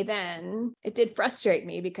upset me then. It did frustrate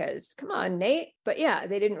me because, come on, Nate. But yeah,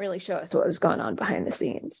 they didn't really show us what was going on behind the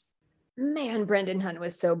scenes. Man, Brendan Hunt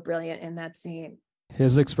was so brilliant in that scene.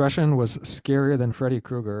 His expression was scarier than Freddy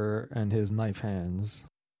Krueger and his knife hands.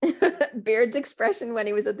 Beard's expression when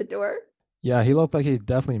he was at the door? Yeah, he looked like he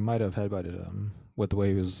definitely might have headbutted him with the way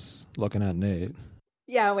he was looking at Nate.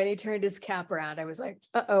 Yeah, when he turned his cap around, I was like,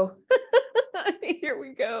 uh-oh, here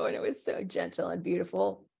we go. And it was so gentle and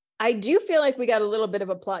beautiful. I do feel like we got a little bit of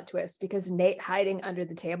a plot twist because Nate hiding under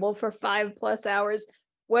the table for 5+ hours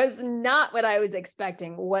was not what I was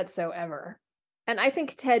expecting whatsoever. And I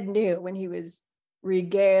think Ted knew when he was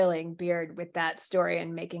regaling Beard with that story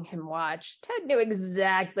and making him watch. Ted knew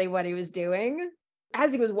exactly what he was doing.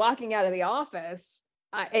 As he was walking out of the office,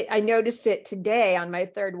 I noticed it today on my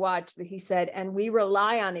third watch that he said, and we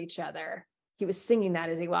rely on each other. He was singing that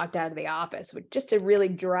as he walked out of the office, just to really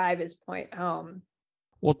drive his point home.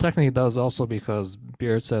 Well, technically that was also because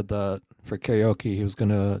Beard said that for karaoke he was going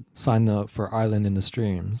to sign up for Island in the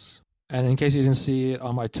Streams. And in case you didn't see it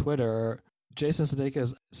on my Twitter, Jason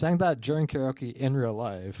Sudeikis sang that during karaoke in real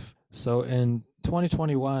life. So in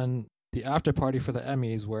 2021, the after party for the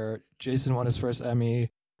Emmys where Jason won his first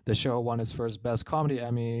Emmy, the show won its first Best Comedy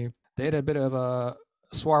Emmy. They had a bit of a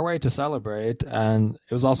soiree to celebrate, and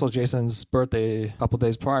it was also Jason's birthday a couple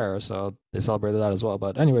days prior, so they celebrated that as well.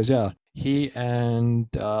 But anyways, yeah, he and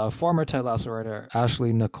former Ted Lasso writer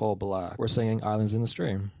Ashley Nicole Black were singing Islands in the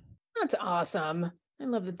Stream. That's awesome. I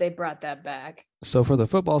love that they brought that back. So for the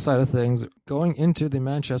football side of things, going into the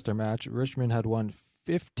Manchester match, Richmond had won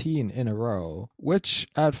 15 in a row, which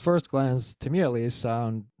at first glance, to me at least,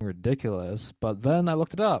 sound ridiculous. But then I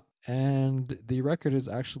looked it up, and the record is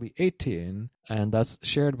actually 18, and that's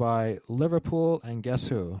shared by Liverpool and guess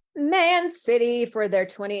who? Man City for their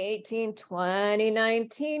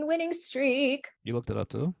 2018-2019 winning streak. You looked it up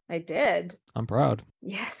too? I did. I'm proud.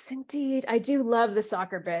 Yes, indeed. I do love the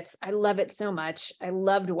soccer bits. I love it so much. I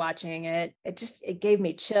loved watching it. It gave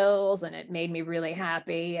me chills and it made me really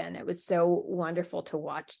happy. And it was so wonderful to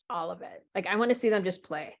watch all of it. Like, I want to see them just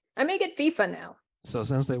play. I may get FIFA now. So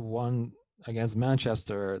since they won against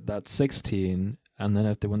Manchester, that's 16. And then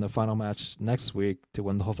if they win the final match next week to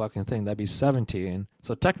win the whole fucking thing, that'd be 17.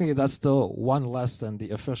 So technically that's still one less than the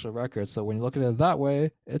official record. So when you look at it that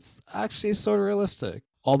way, it's actually sort of realistic.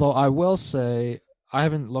 Although I will say, I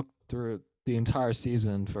haven't looked through the entire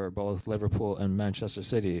season for both Liverpool and Manchester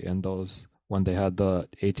City in those when they had the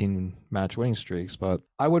 18-match winning streaks, but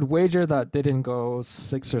I would wager that they didn't go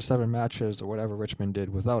 6 or 7 matches or whatever Richmond did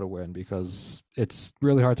without a win, because it's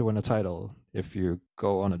really hard to win a title if you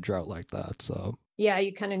go on a drought like that. So yeah,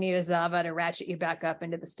 you kind of need a Zava to ratchet you back up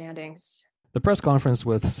into the standings. The press conference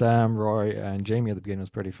with Sam, Roy, and Jamie at the beginning was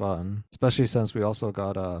pretty fun, especially since we also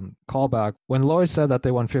got a callback when Lloyd said that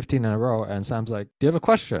they won 15 in a row, and Sam's like, do you have a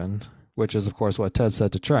question? Which is, of course, what Ted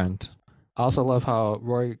said to Trent. I also love how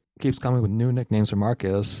Roy keeps coming with new nicknames for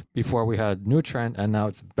Marcus. Before we had New Trent, and now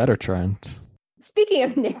it's Better Trent. Speaking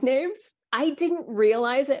of nicknames, I didn't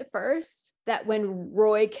realize at first that when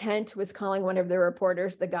Roy Kent was calling one of the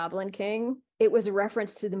reporters the Goblin King, it was a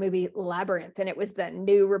reference to the movie Labyrinth, and it was that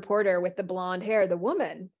new reporter with the blonde hair, the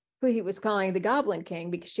woman, who he was calling the Goblin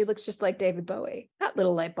King because she looks just like David Bowie. That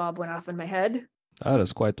little light bulb went off in my head. That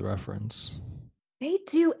is quite the reference. They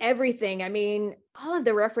do everything. I mean, all of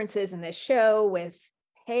the references in this show with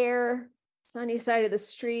Hair, Sunny Side of the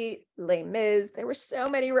Street, Les Mis, there were so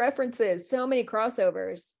many references, so many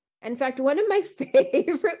crossovers. In fact, one of my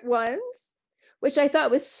favorite ones, which I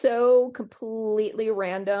thought was so completely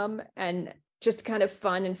random and just kind of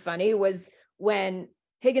fun and funny, was when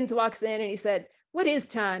Higgins walks in and he said, "What is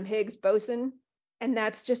time, Higgs boson?" And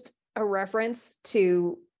that's just a reference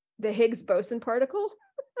to the Higgs boson particle,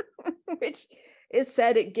 which is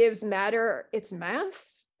said it gives matter its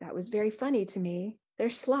mass. That was very funny to me. They're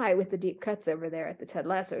sly with the deep cuts over there at the Ted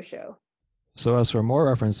Lasso show. So as for more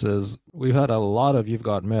references, we've had a lot of You've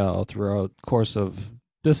Got Mail throughout the course of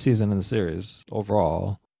this season in the series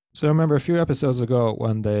overall. So I remember a few episodes ago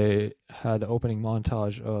when they had the opening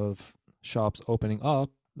montage of shops opening up,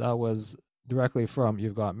 that was directly from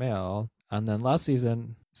You've Got Mail. And then last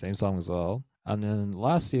season, same song as well. And then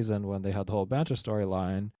last season when they had the whole banter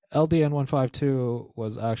storyline, LDN 152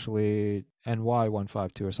 was actually NY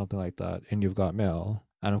 152 or something like that in You've Got Mail.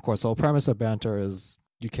 And of course, the whole premise of banter is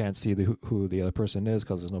you can't see who the other person is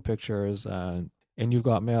because there's no pictures. And in You've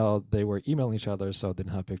Got Mail, they were emailing each other, so they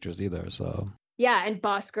didn't have pictures either. So yeah, and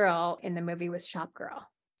Boss Girl in the movie was Shop Girl.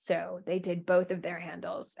 So they did both of their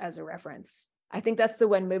handles as a reference. I think that's the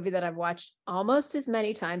one movie that I've watched almost as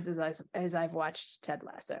many times as I've watched Ted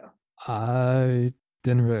Lasso. I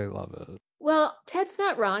didn't really love it. Well, Ted's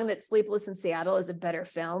not wrong that Sleepless in Seattle is a better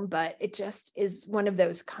film, but it just is one of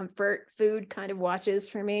those comfort food kind of watches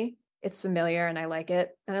for me. It's familiar and I like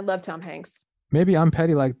it. And I love Tom Hanks. Maybe I'm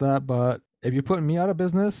petty like that, but if you're putting me out of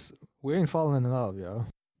business, we ain't falling in love, yo.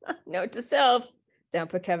 Note to self, don't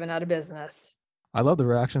put Kevin out of business. I love the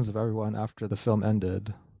reactions of everyone after the film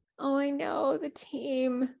ended. Oh, I know. The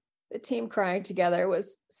team crying together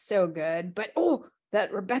was so good. But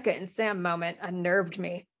that Rebecca and Sam moment unnerved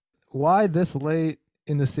me. Why this late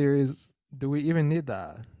in the series do we even need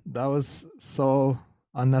that? That was so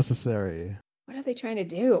unnecessary. What are they trying to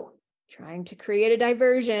do? Trying to create a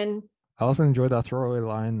diversion. I also enjoyed that throwaway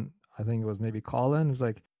line. I think it was maybe Colin. It was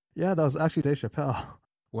like, yeah, that was actually Dave Chappelle.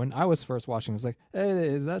 When I was first watching, it was like,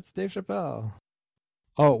 hey, that's Dave Chappelle.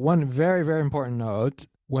 Oh, one very, very important note.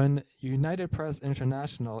 When United Press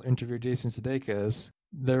International interviewed Jason Sudeikis,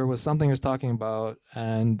 there was something he was talking about,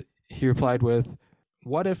 and he replied with,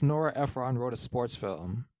 what if Nora Ephron wrote a sports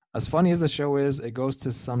film? As funny as the show is, it goes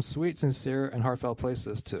to some sweet, sincere, and heartfelt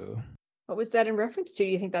places, too. What was that in reference to? Do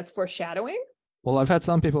you think that's foreshadowing? Well, I've had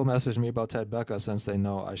some people message me about Ted Becca since they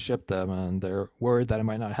know I shipped them, and they're worried that it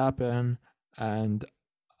might not happen. And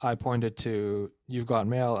I pointed to You've Got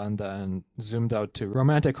Mail and then zoomed out to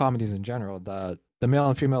romantic comedies in general, that the male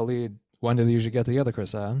and female lead, when do they usually get together,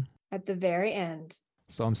 Chris Ann? At the very end.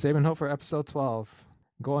 So I'm saving hope for episode 12.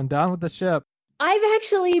 Going down with the ship. I've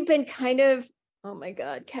actually been oh my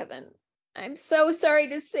God, Kevin, I'm so sorry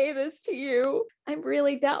to say this to you. I'm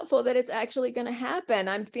really doubtful that it's actually going to happen.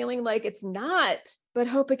 I'm feeling like it's not, but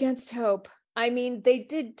hope against hope. I mean, they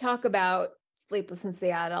did talk about Sleepless in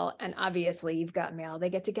Seattle, and obviously You've Got Mail. They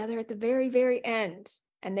get together at the very, very end,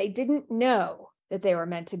 and they didn't know that they were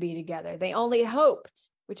meant to be together. They only hoped,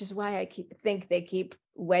 which is why I think they keep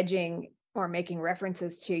wedging or making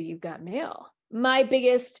references to You've Got Mail. My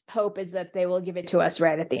biggest hope is that they will give it to us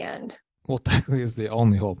right at the end. Well, technically, it's the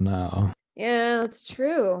only hope now. Yeah, that's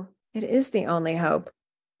true. It is the only hope.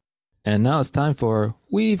 And now it's time for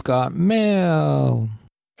We've Got Mail.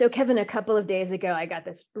 So, Kevin, a couple of days ago, I got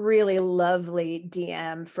this really lovely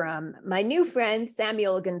DM from my new friend,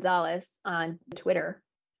 Samuel Gonzalez, on Twitter.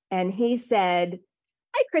 And he said,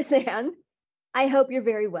 "Hi, Chris Ann. I hope you're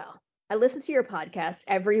very well. I listen to your podcast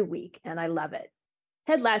every week, and I love it.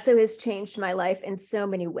 Ted Lasso has changed my life in so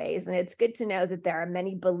many ways, and it's good to know that there are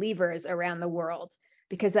many believers around the world,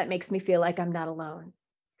 because that makes me feel like I'm not alone.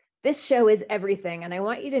 This show is everything, and I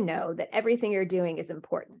want you to know that everything you're doing is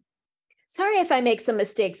important. Sorry if I make some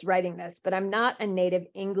mistakes writing this, but I'm not a native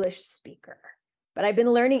English speaker. But I've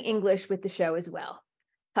been learning English with the show as well.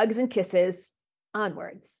 Hugs and kisses,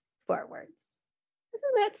 onwards, forwards."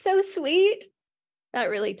 Isn't that so sweet? That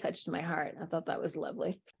really touched my heart. I thought that was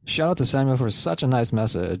lovely. Shout out to Samuel for such a nice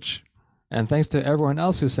message. And thanks to everyone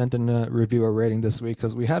else who sent in a review or rating this week,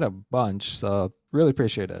 because we had a bunch, so really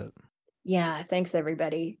appreciate it. Yeah, thanks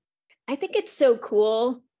everybody. I think it's so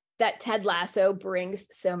cool that Ted Lasso brings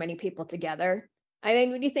so many people together. I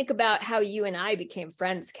mean, when you think about how you and I became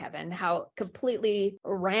friends, Kevin, how completely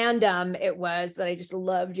random it was that I just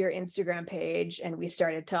loved your Instagram page and we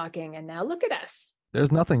started talking, and now look at us.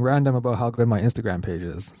 There's nothing random about how good my Instagram page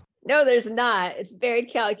is. No, there's not. It's very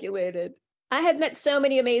calculated. I have met so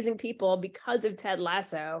many amazing people because of Ted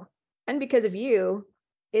Lasso and because of you.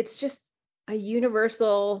 It's just a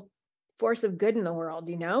universal force of good in the world,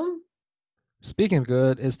 you know? Speaking of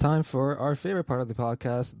good, it's time for our favorite part of the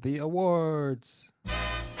podcast, the awards.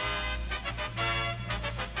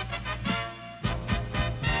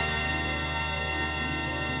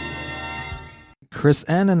 Chris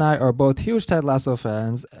Ann and I are both huge Ted Lasso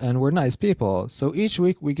fans, and we're nice people, so each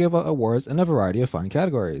week we give out awards in a variety of fun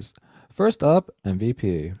categories. First up,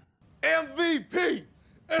 MVP. MVP!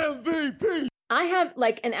 MVP! I have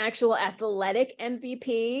like an actual athletic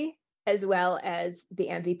MVP as well as the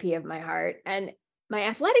MVP of my heart. And my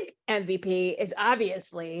athletic MVP is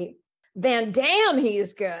obviously Van Damme.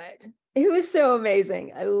 He's good. He was so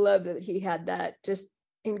amazing. I love that he had that just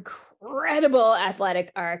incredible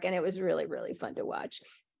athletic arc, and it was really, really fun to watch.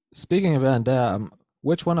 Speaking of Van Damme,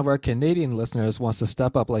 which one of our Canadian listeners wants to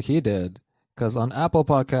step up like he did? Because on Apple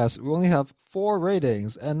Podcasts, we only have 4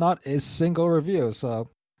 ratings and not a single review. So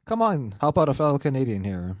come on, help out a fellow Canadian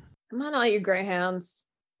here. Come on, all you Greyhounds.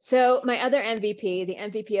 So my other MVP, the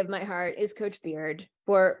MVP of my heart, is Coach Beard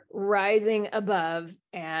for rising above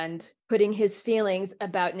and putting his feelings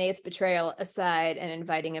about Nate's betrayal aside and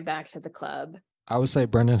inviting him back to the club. I would say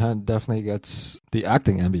Brendan Hunt definitely gets the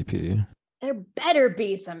acting MVP. There better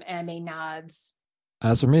be some Emmy nods.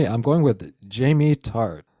 As for me, I'm going with Jamie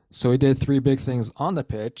Tart. So he did 3 big things on the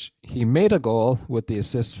pitch. He made a goal with the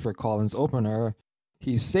assist for Collins' opener.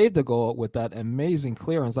 He saved a goal with that amazing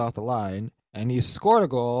clearance off the line. And he scored a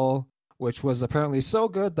goal, which was apparently so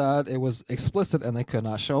good that it was explicit and they could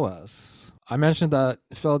not show us. I mentioned that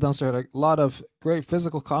Phil Dunster had a lot of great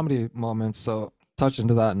physical comedy moments, so touch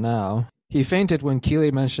into that now. He fainted when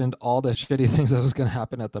Keeley mentioned all the shitty things that was going to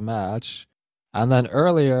happen at the match. And then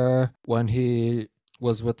earlier, when he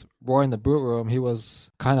was with Roy in the boot room, he was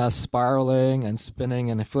kind of spiraling and spinning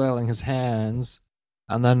and flailing his hands.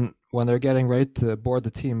 And then when they're getting ready to board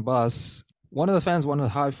the team bus, one of the fans wanted a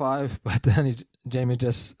high five, but then Jamie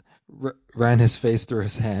just ran his face through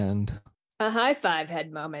his hand. A high five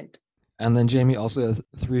head moment. And then Jamie also had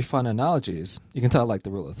 3 fun analogies. You can tell, like,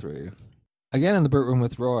 the rule of 3. Again, in the boot room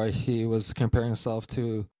with Roy, he was comparing himself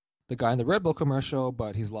to the guy in the Red Bull commercial,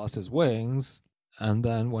 but he's lost his wings. And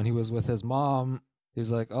then when he was with his mom,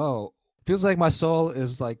 he's like, oh, feels like my soul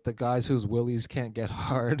is like the guys whose willies can't get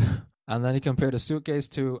hard. And then he compared a suitcase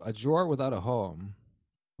to a drawer without a home.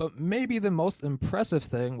 But maybe the most impressive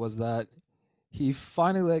thing was that he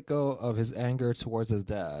finally let go of his anger towards his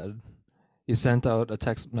dad. He sent out a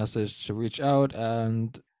text message to reach out,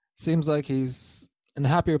 and seems like he's in a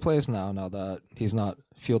happier place now that he's not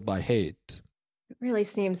fueled by hate. It really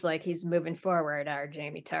seems like he's moving forward, our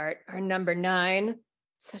Jamie Tart, our number 9.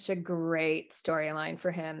 Such a great storyline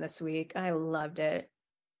for him this week. I loved it.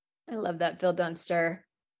 I love that Phil Dunster.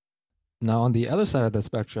 Now, on the other side of the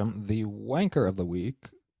spectrum, the wanker of the week.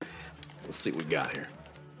 Let's see what we got here.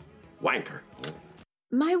 Wanker.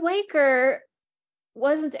 My wanker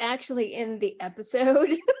wasn't actually in the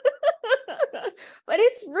episode, but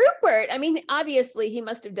it's Rupert. I mean, obviously, he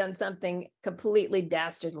must have done something completely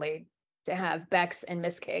dastardly to have Bex and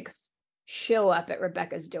Miss Cakes show up at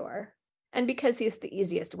Rebecca's door. And because he's the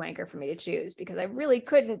easiest wanker for me to choose, because I really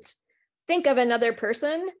couldn't think of another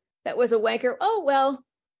person that was a wanker. Oh, well,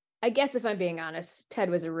 I guess if I'm being honest,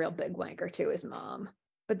 Ted was a real big wanker to his mom,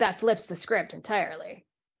 but that flips the script entirely.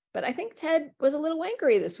 But I think Ted was a little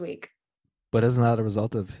wankery this week. But isn't that a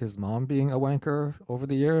result of his mom being a wanker over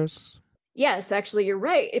the years? Yes, actually, you're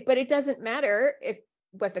right. But it doesn't matter if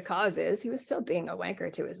what the cause is. He was still being a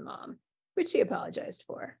wanker to his mom, which he apologized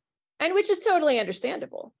for, and which is totally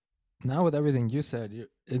understandable. Now with everything you said,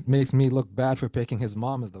 it makes me look bad for picking his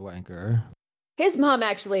mom as the wanker. His mom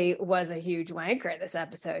actually was a huge wanker this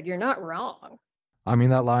episode. You're not wrong. I mean,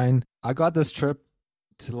 that line, I got this trip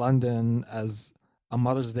to London as a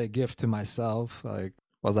Mother's Day gift to myself. Like,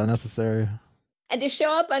 was that necessary? And to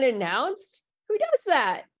show up unannounced? Who does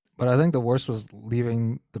that? But I think the worst was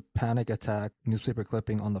leaving the panic attack newspaper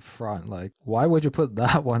clipping on the front. Like, why would you put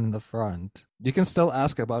that one in the front? You can still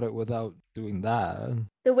ask about it without doing that.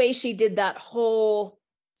 The way she did that whole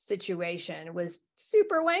situation was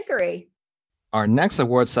super wankery. Our next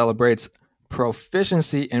award celebrates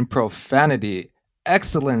proficiency in profanity,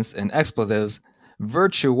 excellence in expletives,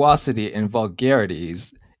 virtuosity in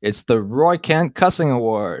vulgarities. It's the Roy Kent Cussing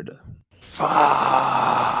Award.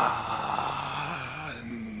 Fun.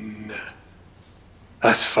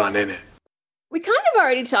 That's fun, isn't it? We kind of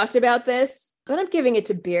already talked about this, but I'm giving it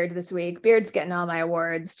to Beard this week. Beard's getting all my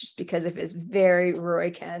awards just because of his very Roy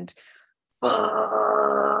Kent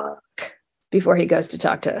fuck before he goes to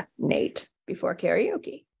talk to Nate before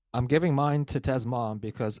karaoke. I'm giving mine to Ted's mom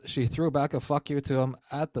because she threw back a fuck you to him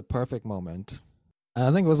at the perfect moment. And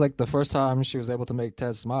I think it was like the first time she was able to make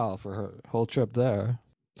Ted smile for her whole trip there.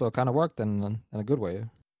 So it kind of worked in a good way.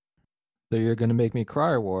 The You're Gonna Make Me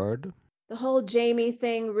Cry award. The whole Jamie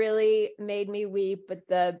thing really made me weep, but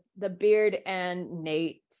the Beard and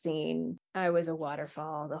Nate scene, I was a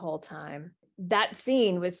waterfall the whole time. That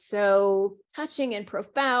scene was so touching and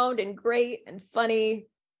profound and great and funny.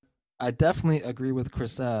 I definitely agree with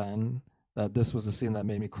Chrisanne that this was the scene that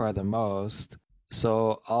made me cry the most.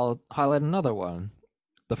 So I'll highlight another one.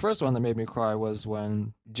 The first one that made me cry was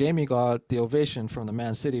when Jamie got the ovation from the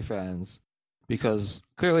Man City fans, because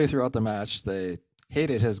clearly throughout the match they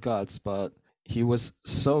hated his guts, but he was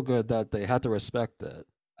so good that they had to respect it.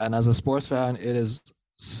 And as a sports fan, it is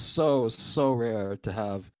so rare to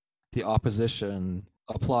have the opposition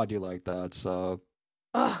applaud you like that. So,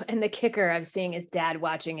 oh, and the kicker of seeing his dad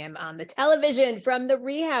watching him on the television from the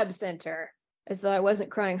rehab center, as though I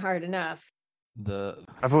wasn't crying hard enough.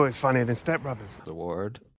 I've always funnier than Step Brothers.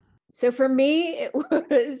 Award. So for me, it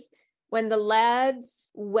was when the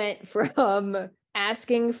lads went from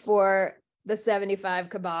asking for the 75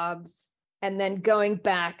 kebabs and then going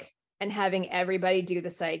back and having everybody do the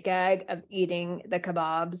sight gag of eating the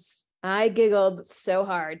kebabs. I giggled so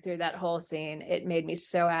hard through that whole scene. It made me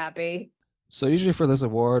so happy. So usually for this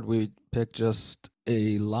award, we pick just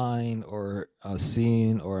a line or a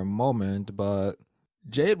scene or a moment, but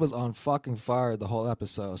Jade was on fucking fire the whole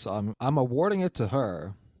episode, so I'm awarding it to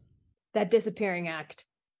her. That disappearing act.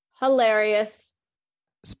 Hilarious.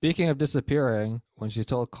 Speaking of disappearing, when she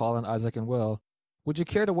told Colin, Isaac, and Will, would you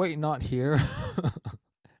care to wait not here?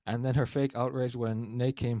 And then her fake outrage when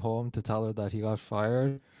Nate came home to tell her that he got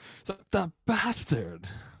fired. So that bastard.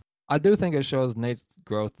 I do think it shows Nate's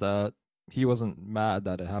growth that he wasn't mad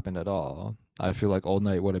that it happened at all. I feel like old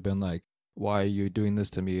Nate would have been like, why are you doing this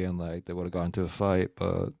to me? And like they would have gone into a fight,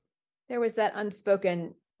 but There was that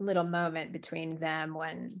unspoken little moment between them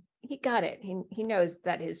when he got it. He knows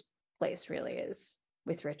that his place really is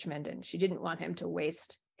with Richmond, and she didn't want him to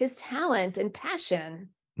waste his talent and passion.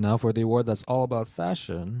 now for the award that's all about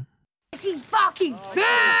fashion. She's fucking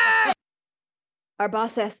fat! Our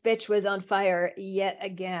boss ass bitch was on fire yet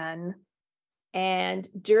again. And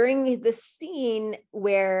during the scene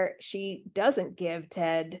where she doesn't give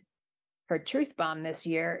Ted her truth bomb this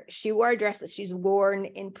year, she wore a dress that she's worn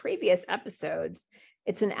in previous episodes.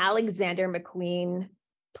 It's an Alexander McQueen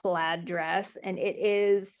plaid dress, and it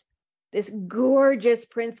is this gorgeous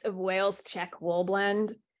Prince of Wales check wool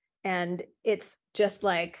blend. And it's just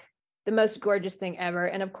like the most gorgeous thing ever.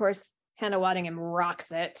 And of course, Hannah Waddingham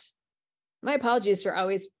rocks it. My apologies for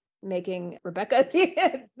always making Rebecca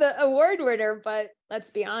the award winner, but let's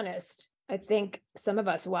be honest. I think some of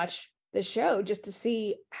us watch the show just to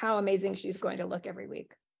see how amazing she's going to look every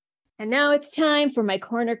week. And now it's time for my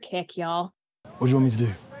corner kick, y'all. What do you want me to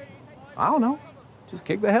do? I don't know. Just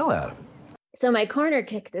kick the hell out of it. So my corner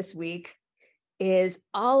kick this week is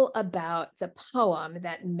all about the poem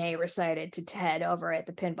that May recited to Ted over at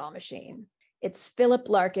the pinball machine. It's Philip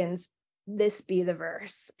Larkin's This Be the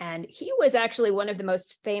Verse. And he was actually one of the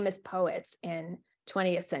most famous poets in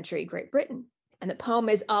 20th century Great Britain. And the poem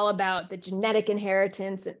is all about the genetic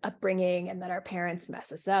inheritance and upbringing and that our parents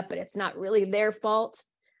mess us up, but it's not really their fault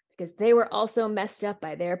because they were also messed up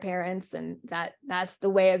by their parents. And that's the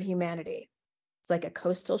way of humanity. It's like a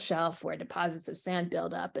coastal shelf where deposits of sand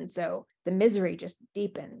build up. And so the misery just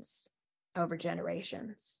deepens over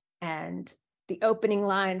generations. And the opening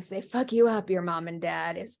lines, they fuck you up, your mom and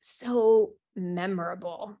dad, is so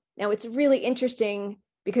memorable. Now, it's really interesting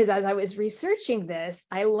because as I was researching this,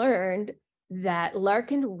 I learned that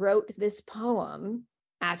Larkin wrote this poem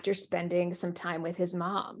after spending some time with his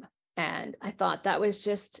mom. And I thought that was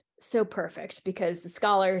just so perfect because the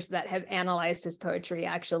scholars that have analyzed his poetry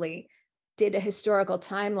actually did a historical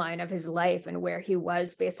timeline of his life and where he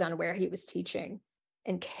was based on where he was teaching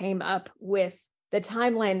and came up with the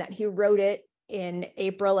timeline that he wrote it in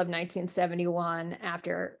April of 1971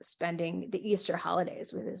 after spending the Easter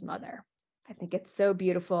holidays with his mother. I think it's so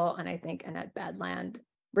beautiful. And I think Annette Badland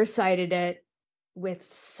recited it with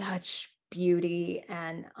such beauty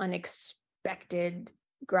and unexpected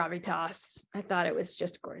gravitas. I thought it was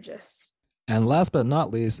just gorgeous. And last but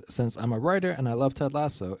not least, since I'm a writer and I love Ted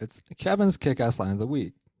Lasso, it's Kevin's kick-ass line of the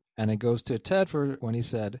week. And it goes to Ted for when he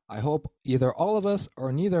said, I hope either all of us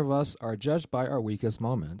or neither of us are judged by our weakest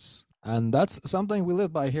moments. And that's something we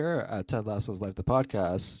live by here at Ted Lasso's Life, the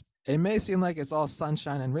podcast. It may seem like it's all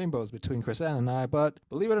sunshine and rainbows between Chris Ann and I, but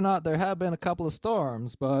believe it or not, there have been a couple of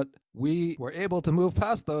storms, but we were able to move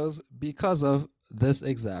past those because of this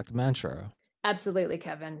exact mantra. Absolutely,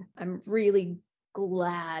 Kevin. I'm really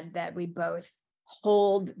glad that we both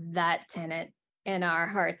hold that tenet in our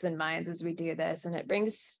hearts and minds as we do this. And it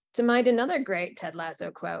brings to mind another great Ted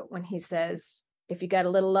Lasso quote when he says, if you got a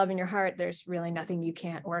little love in your heart, there's really nothing you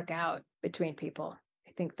can't work out between people.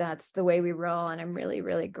 I think that's the way we roll. And I'm really,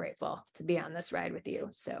 really grateful to be on this ride with you.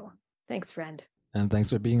 So thanks, friend. And thanks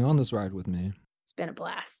for being on this ride with me. It's been a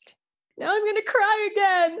blast. Now I'm going to cry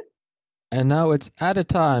again. And now it's at a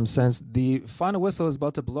time since the final whistle is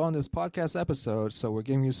about to blow on this podcast episode. So we're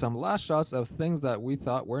giving you some last shots of things that we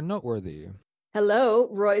thought were noteworthy. Hello,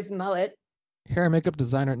 Roy's mullet. Hair and makeup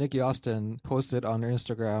designer Nikki Austin posted on her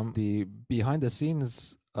Instagram the behind the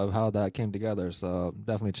scenes of how that came together. So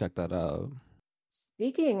definitely check that out.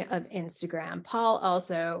 Speaking of Instagram, Paul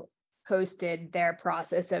also posted their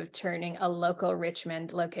process of turning a local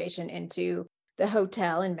Richmond location into the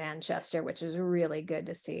hotel in Manchester, which is really good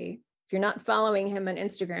to see. If you're not following him on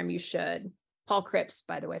Instagram, you should. Paul Cripps,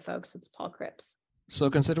 by the way, folks. It's Paul Cripps. So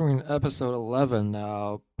considering episode 11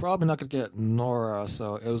 now, probably not going to get Nora.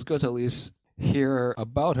 So it was good to at least hear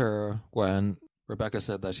about her when Rebecca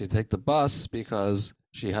said that she'd take the bus because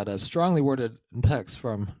she had a strongly worded text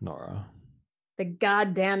from Nora. The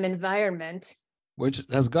goddamn environment. Which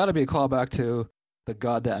has got to be a callback to the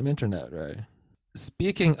goddamn internet, right?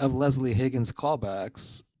 Speaking of Leslie Higgins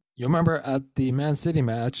callbacks, you remember at the Man City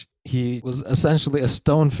match, he was essentially a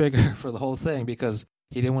stone figure for the whole thing because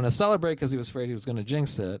he didn't want to celebrate because he was afraid he was going to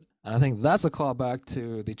jinx it. And I think that's a callback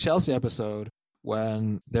to the Chelsea episode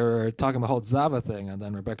when they were talking about the whole Zava thing, and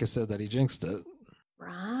then Rebecca said that he jinxed it.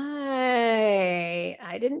 Right.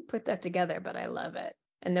 I didn't put that together, but I love it.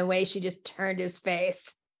 And the way she just turned his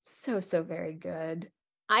face. So very good.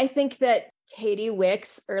 I think that Katie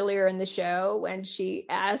Wicks earlier in the show, when she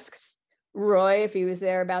asks Roy if he was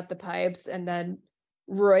there about the pipes, and then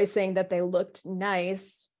Roy saying that they looked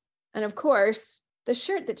nice. And of course, the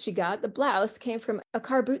shirt that she got, the blouse, came from a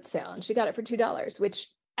car boot sale, and she got it for $2, which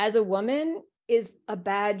as a woman is a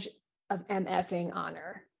badge of MFing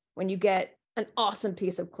honor. When you get an awesome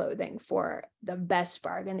piece of clothing for the best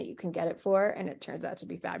bargain that you can get it for, and it turns out to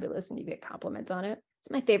be fabulous and you get compliments on it.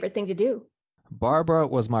 It's my favorite thing to do. Barbara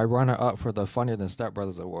was my runner-up for the Funnier Than Step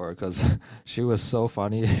Brothers award because she was so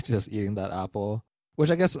funny just eating that apple, which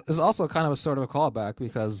I guess is also kind of a sort of a callback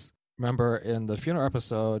because remember in the funeral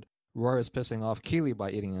episode, Roy is pissing off Keeley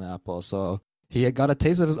by eating an apple, so he had got a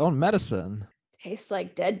taste of his own medicine. Tastes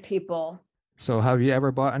like dead people. So have you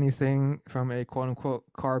ever bought anything from a quote-unquote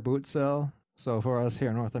car boot sale? So for us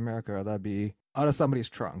here in North America, that'd be out of somebody's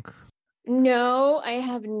trunk. No, I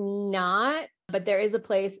have not. But there is a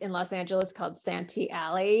place in Los Angeles called Santee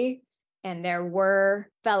Alley. And there were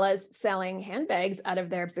fellas selling handbags out of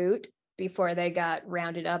their boot before they got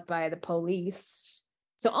rounded up by the police.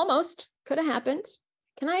 So almost could have happened.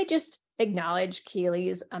 Can I just acknowledge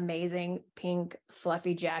Keely's amazing pink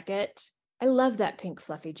fluffy jacket? I love that pink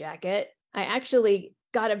fluffy jacket. I actually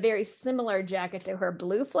got a very similar jacket to her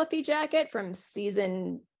blue fluffy jacket from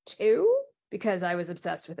season 2 because I was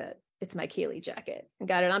obsessed with it. It's my Keely jacket. I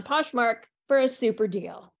got it on Poshmark for a super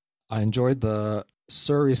deal. I enjoyed the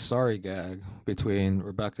Surrey sorry gag between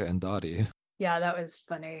Rebecca and Dottie. Yeah, that was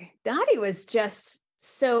funny. Dottie was just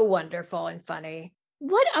so wonderful and funny.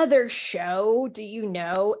 What other show do you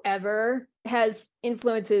know ever has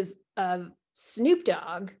influences of Snoop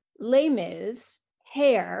Dogg, Les Mis,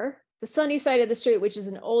 Hair, The Sunny Side of the Street, which is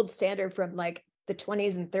an old standard from like the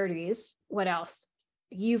 20s and 30s? What else?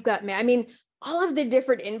 You've Got Me. I mean, all of the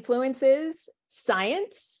different influences,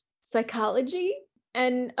 science, psychology,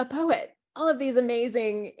 and a poet. All of these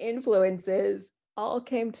amazing influences all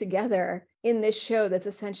came together in this show that's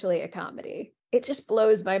essentially a comedy. It just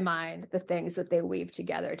blows my mind, the things that they weave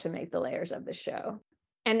together to make the layers of the show.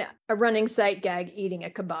 And a running sight gag, eating a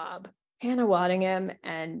kebab. Hannah Waddingham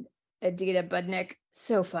and Adita Budnick,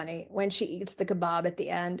 so funny. When she eats the kebab at the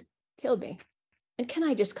end, killed me. And can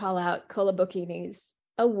I just call out Cola Bocchini's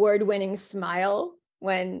award-winning smile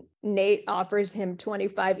when Nate offers him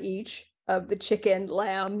 25 each of the chicken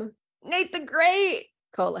lamb. Nate the Great!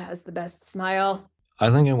 Cola has the best smile. I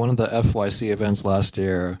think in one of the FYC events last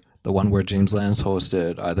year, the one where James Lance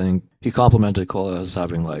hosted, I think he complimented Cola as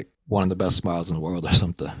having like one of the best smiles in the world or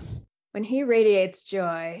something. When he radiates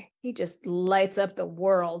joy, he just lights up the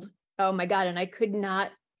world. Oh my God. And I could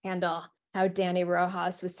not handle how Danny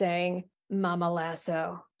Rojas was saying, Mama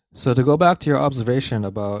Lasso. So to go back to your observation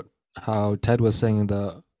about how Ted was saying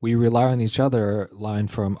the "we rely on each other" line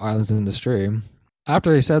from Islands in the Stream,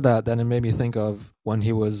 after he said that, then it made me think of when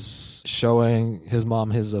he was showing his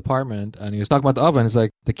mom his apartment and he was talking about the oven. It's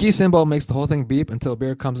like, the key symbol makes the whole thing beep until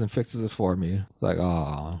Beard comes and fixes it for me. It's like,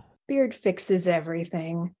 ah. Beard fixes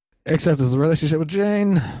everything. Except his relationship with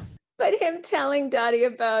Jane. But him telling Dottie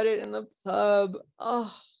about it in the pub.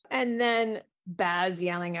 Oh, and then Baz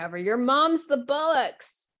yelling over, your mom's the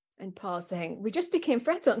Bullocks. And Paul saying, we just became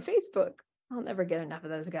friends on Facebook. I'll never get enough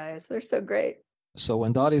of those guys. They're so great. So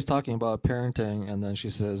when Dottie's talking about parenting and then she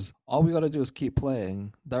says, all we got to do is keep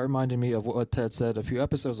playing, that reminded me of what Ted said a few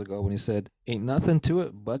episodes ago when he said, ain't nothing to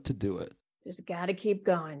it but to do it. Just got to keep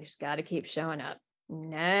going. Just got to keep showing up.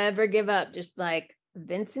 Never give up. Just like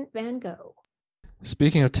Vincent van Gogh.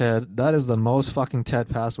 Speaking of Ted, that is the most fucking Ted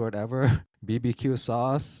password ever. BBQ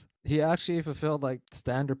sauce. He actually fulfilled like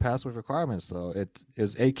standard password requirements though. It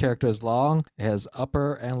is 8 characters long. It has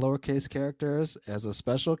upper and lowercase characters. It has a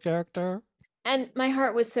special character. And my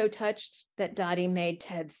heart was so touched that Dottie made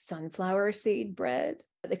Ted's sunflower seed bread,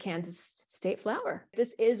 the Kansas State flour.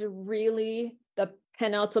 This is really the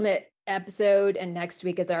penultimate episode, and next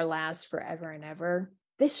week is our last forever and ever.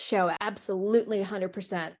 This show absolutely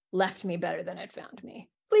 100% left me better than it found me.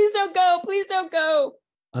 Please don't go. Please don't go.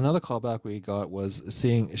 Another callback we got was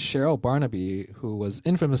seeing Cheryl Barnaby, who was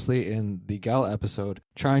infamously in the Gala episode,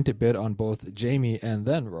 trying to bid on both Jamie and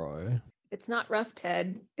then Roy. It's not rough,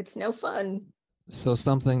 Ted. It's no fun. So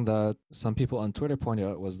something that some people on Twitter pointed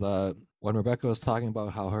out was that when Rebecca was talking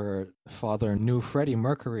about how her father knew Freddie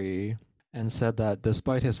Mercury and said that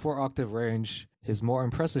despite his 4-octave range, his more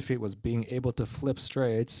impressive feat was being able to flip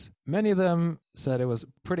straights, many of them said it was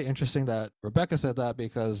pretty interesting that Rebecca said that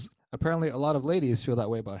because apparently a lot of ladies feel that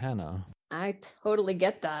way about Hannah. I totally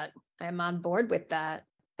get that. I'm on board with that.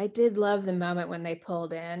 I did love the moment when they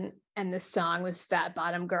pulled in and the song was Fat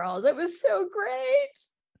Bottom Girls. It was so great.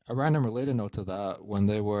 A random related note to that, when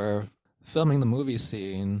they were filming the movie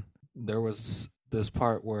scene, there was this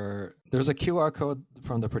part where there's a QR code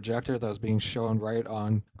from the projector that was being shown right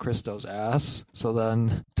on Christo's ass. So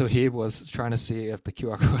then Toheeb was trying to see if the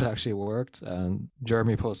QR code actually worked, and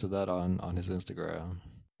Jeremy posted that on his Instagram.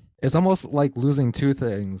 It's almost like losing two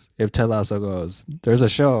things if Ted Lasso goes. There's a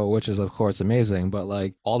show, which is, of course, amazing, but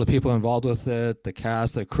like all the people involved with it, the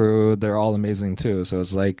cast, the crew, they're all amazing too. So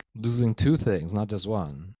it's like losing two things, not just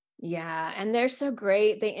one. Yeah, and they're so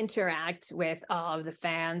great. They interact with all of the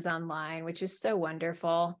fans online, which is so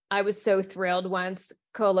wonderful. I was so thrilled once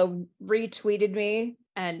Cola retweeted me,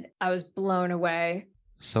 and I was blown away.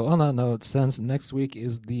 So on that note, since next week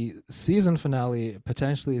is the season finale,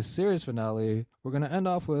 potentially a series finale, we're going to end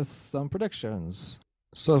off with some predictions.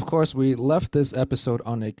 So of course, we left this episode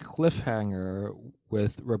on a cliffhanger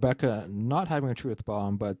with Rebecca not having a truth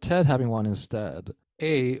bomb, but Ted having one instead.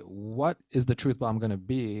 A, what is the truth bomb going to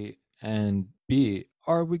be? And B,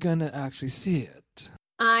 are we going to actually see it?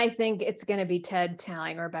 I think it's going to be Ted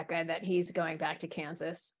telling Rebecca that he's going back to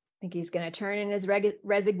Kansas. I think he's going to turn in his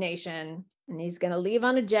resignation and he's going to leave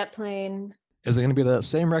on a jet plane. Is it going to be the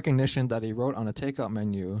same recognition that he wrote on a takeout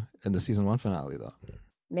menu in the season 1 finale, though?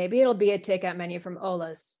 Maybe it'll be a takeout menu from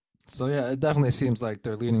Ola's. So yeah, it definitely seems like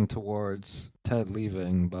they're leaning towards Ted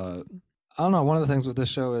leaving, but I don't know. One of the things with this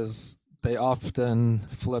show is they often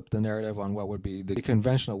flip the narrative on what would be the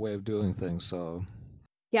conventional way of doing things, so...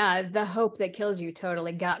 Yeah, the hope that kills you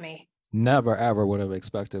totally got me. Never ever would have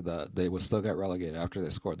expected that they would still get relegated after they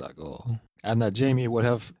scored that goal. And that Jamie would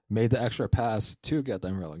have made the extra pass to get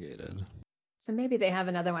them relegated. So maybe they have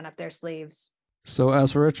another one up their sleeves. So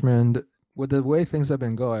as for Richmond, with the way things have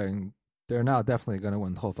been going, they're now definitely going to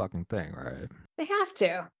win the whole fucking thing, right? They have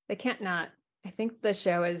to. They can't not. I think the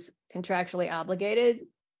show is contractually obligated.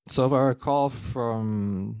 So if I recall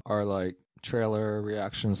from our trailer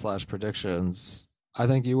reaction / predictions, I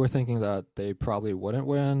think you were thinking that they probably wouldn't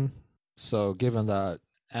win. So given that,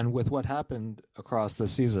 and with what happened across the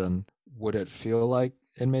season, would it feel like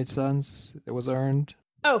it made sense? It was earned?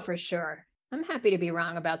 Oh, for sure. I'm happy to be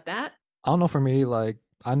wrong about that. I don't know, for me,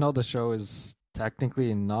 I know the show is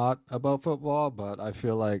technically not about football, but I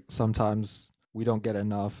feel like sometimes we don't get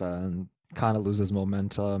enough and kind of loses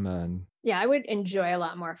momentum. And yeah, I would enjoy a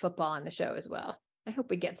lot more football on the show as well. I hope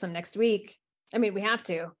we get some next week. I mean, we have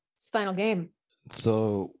to. It's the final game.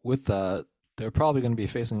 So with that, they're probably going to be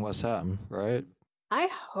facing West Ham, right? I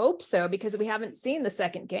hope so, because we haven't seen the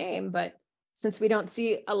second game, but since we don't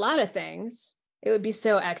see a lot of things, it would be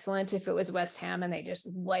so excellent if it was West Ham and they just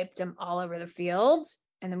wiped them all over the field.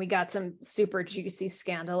 And then we got some super juicy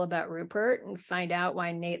scandal about Rupert and find out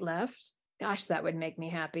why Nate left. Gosh, that would make me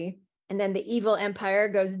happy. And then the evil empire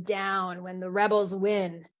goes down when the rebels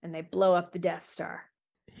win and they blow up the Death Star.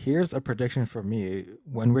 Here's a prediction for me.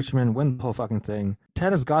 When Richmond win the whole fucking thing,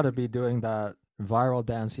 Ted has got to be doing that viral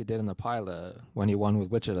dance he did in the pilot when he won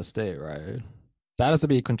with Wichita State, right? That has to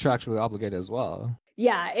be contractually obligated as well.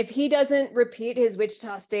 Yeah, if he doesn't repeat his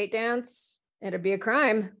Wichita State dance, it'd be a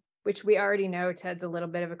crime, which we already know Ted's a little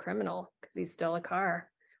bit of a criminal because he stole a car.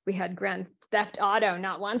 We had Grand Theft Auto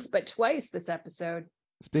not once, but twice this episode.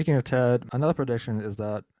 Speaking of Ted, another prediction is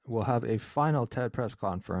that we'll have a final Ted press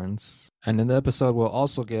conference. And in the episode, we'll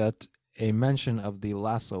also get a mention of the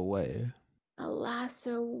Lasso Way. A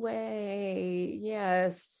Lasso Way,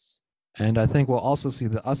 yes. And I think we'll also see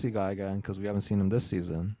the Ussie guy again because we haven't seen him this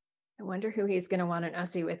season. I wonder who he's going to want an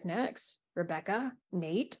Ussie with next. Rebecca?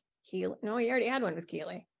 Nate? Keely? No, he already had one with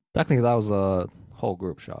Keely. Technically, that was a whole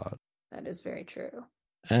group shot. That is very true.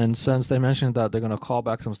 And since they mentioned that they're going to call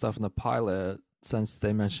back some stuff in the pilot, since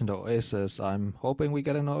they mentioned Oasis, I'm hoping we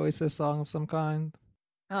get an Oasis song of some kind.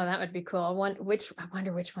 Oh, that would be cool. I wonder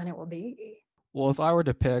which one it will be. Well, if I were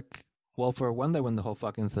to pick, for when they win the whole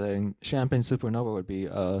fucking thing, Champagne Supernova would be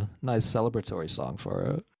a nice celebratory song for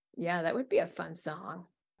it. Yeah, that would be a fun song.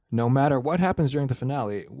 No matter what happens during the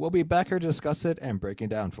finale, we'll be back here to discuss it and break it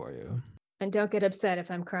down for you. And don't get upset if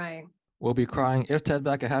I'm crying. We'll be crying if Ted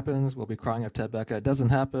Becca happens. We'll be crying if Ted Becca doesn't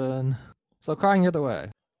happen. So crying either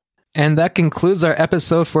way. And that concludes our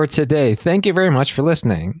episode for today. Thank you very much for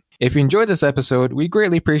listening. If you enjoyed this episode, we'd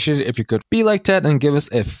greatly appreciate it if you could be like Ted and give us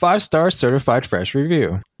a 5-star certified fresh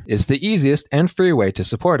review. It's the easiest and free way to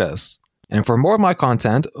support us. And for more of my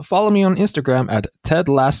content, follow me on Instagram at Ted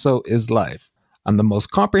Lasso is Life. I'm the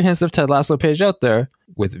most comprehensive Ted Lasso page out there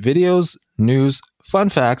with videos, news, fun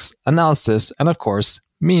facts, analysis, and of course,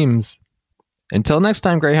 memes. Until next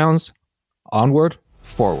time, Greyhounds, onward,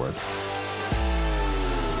 forward.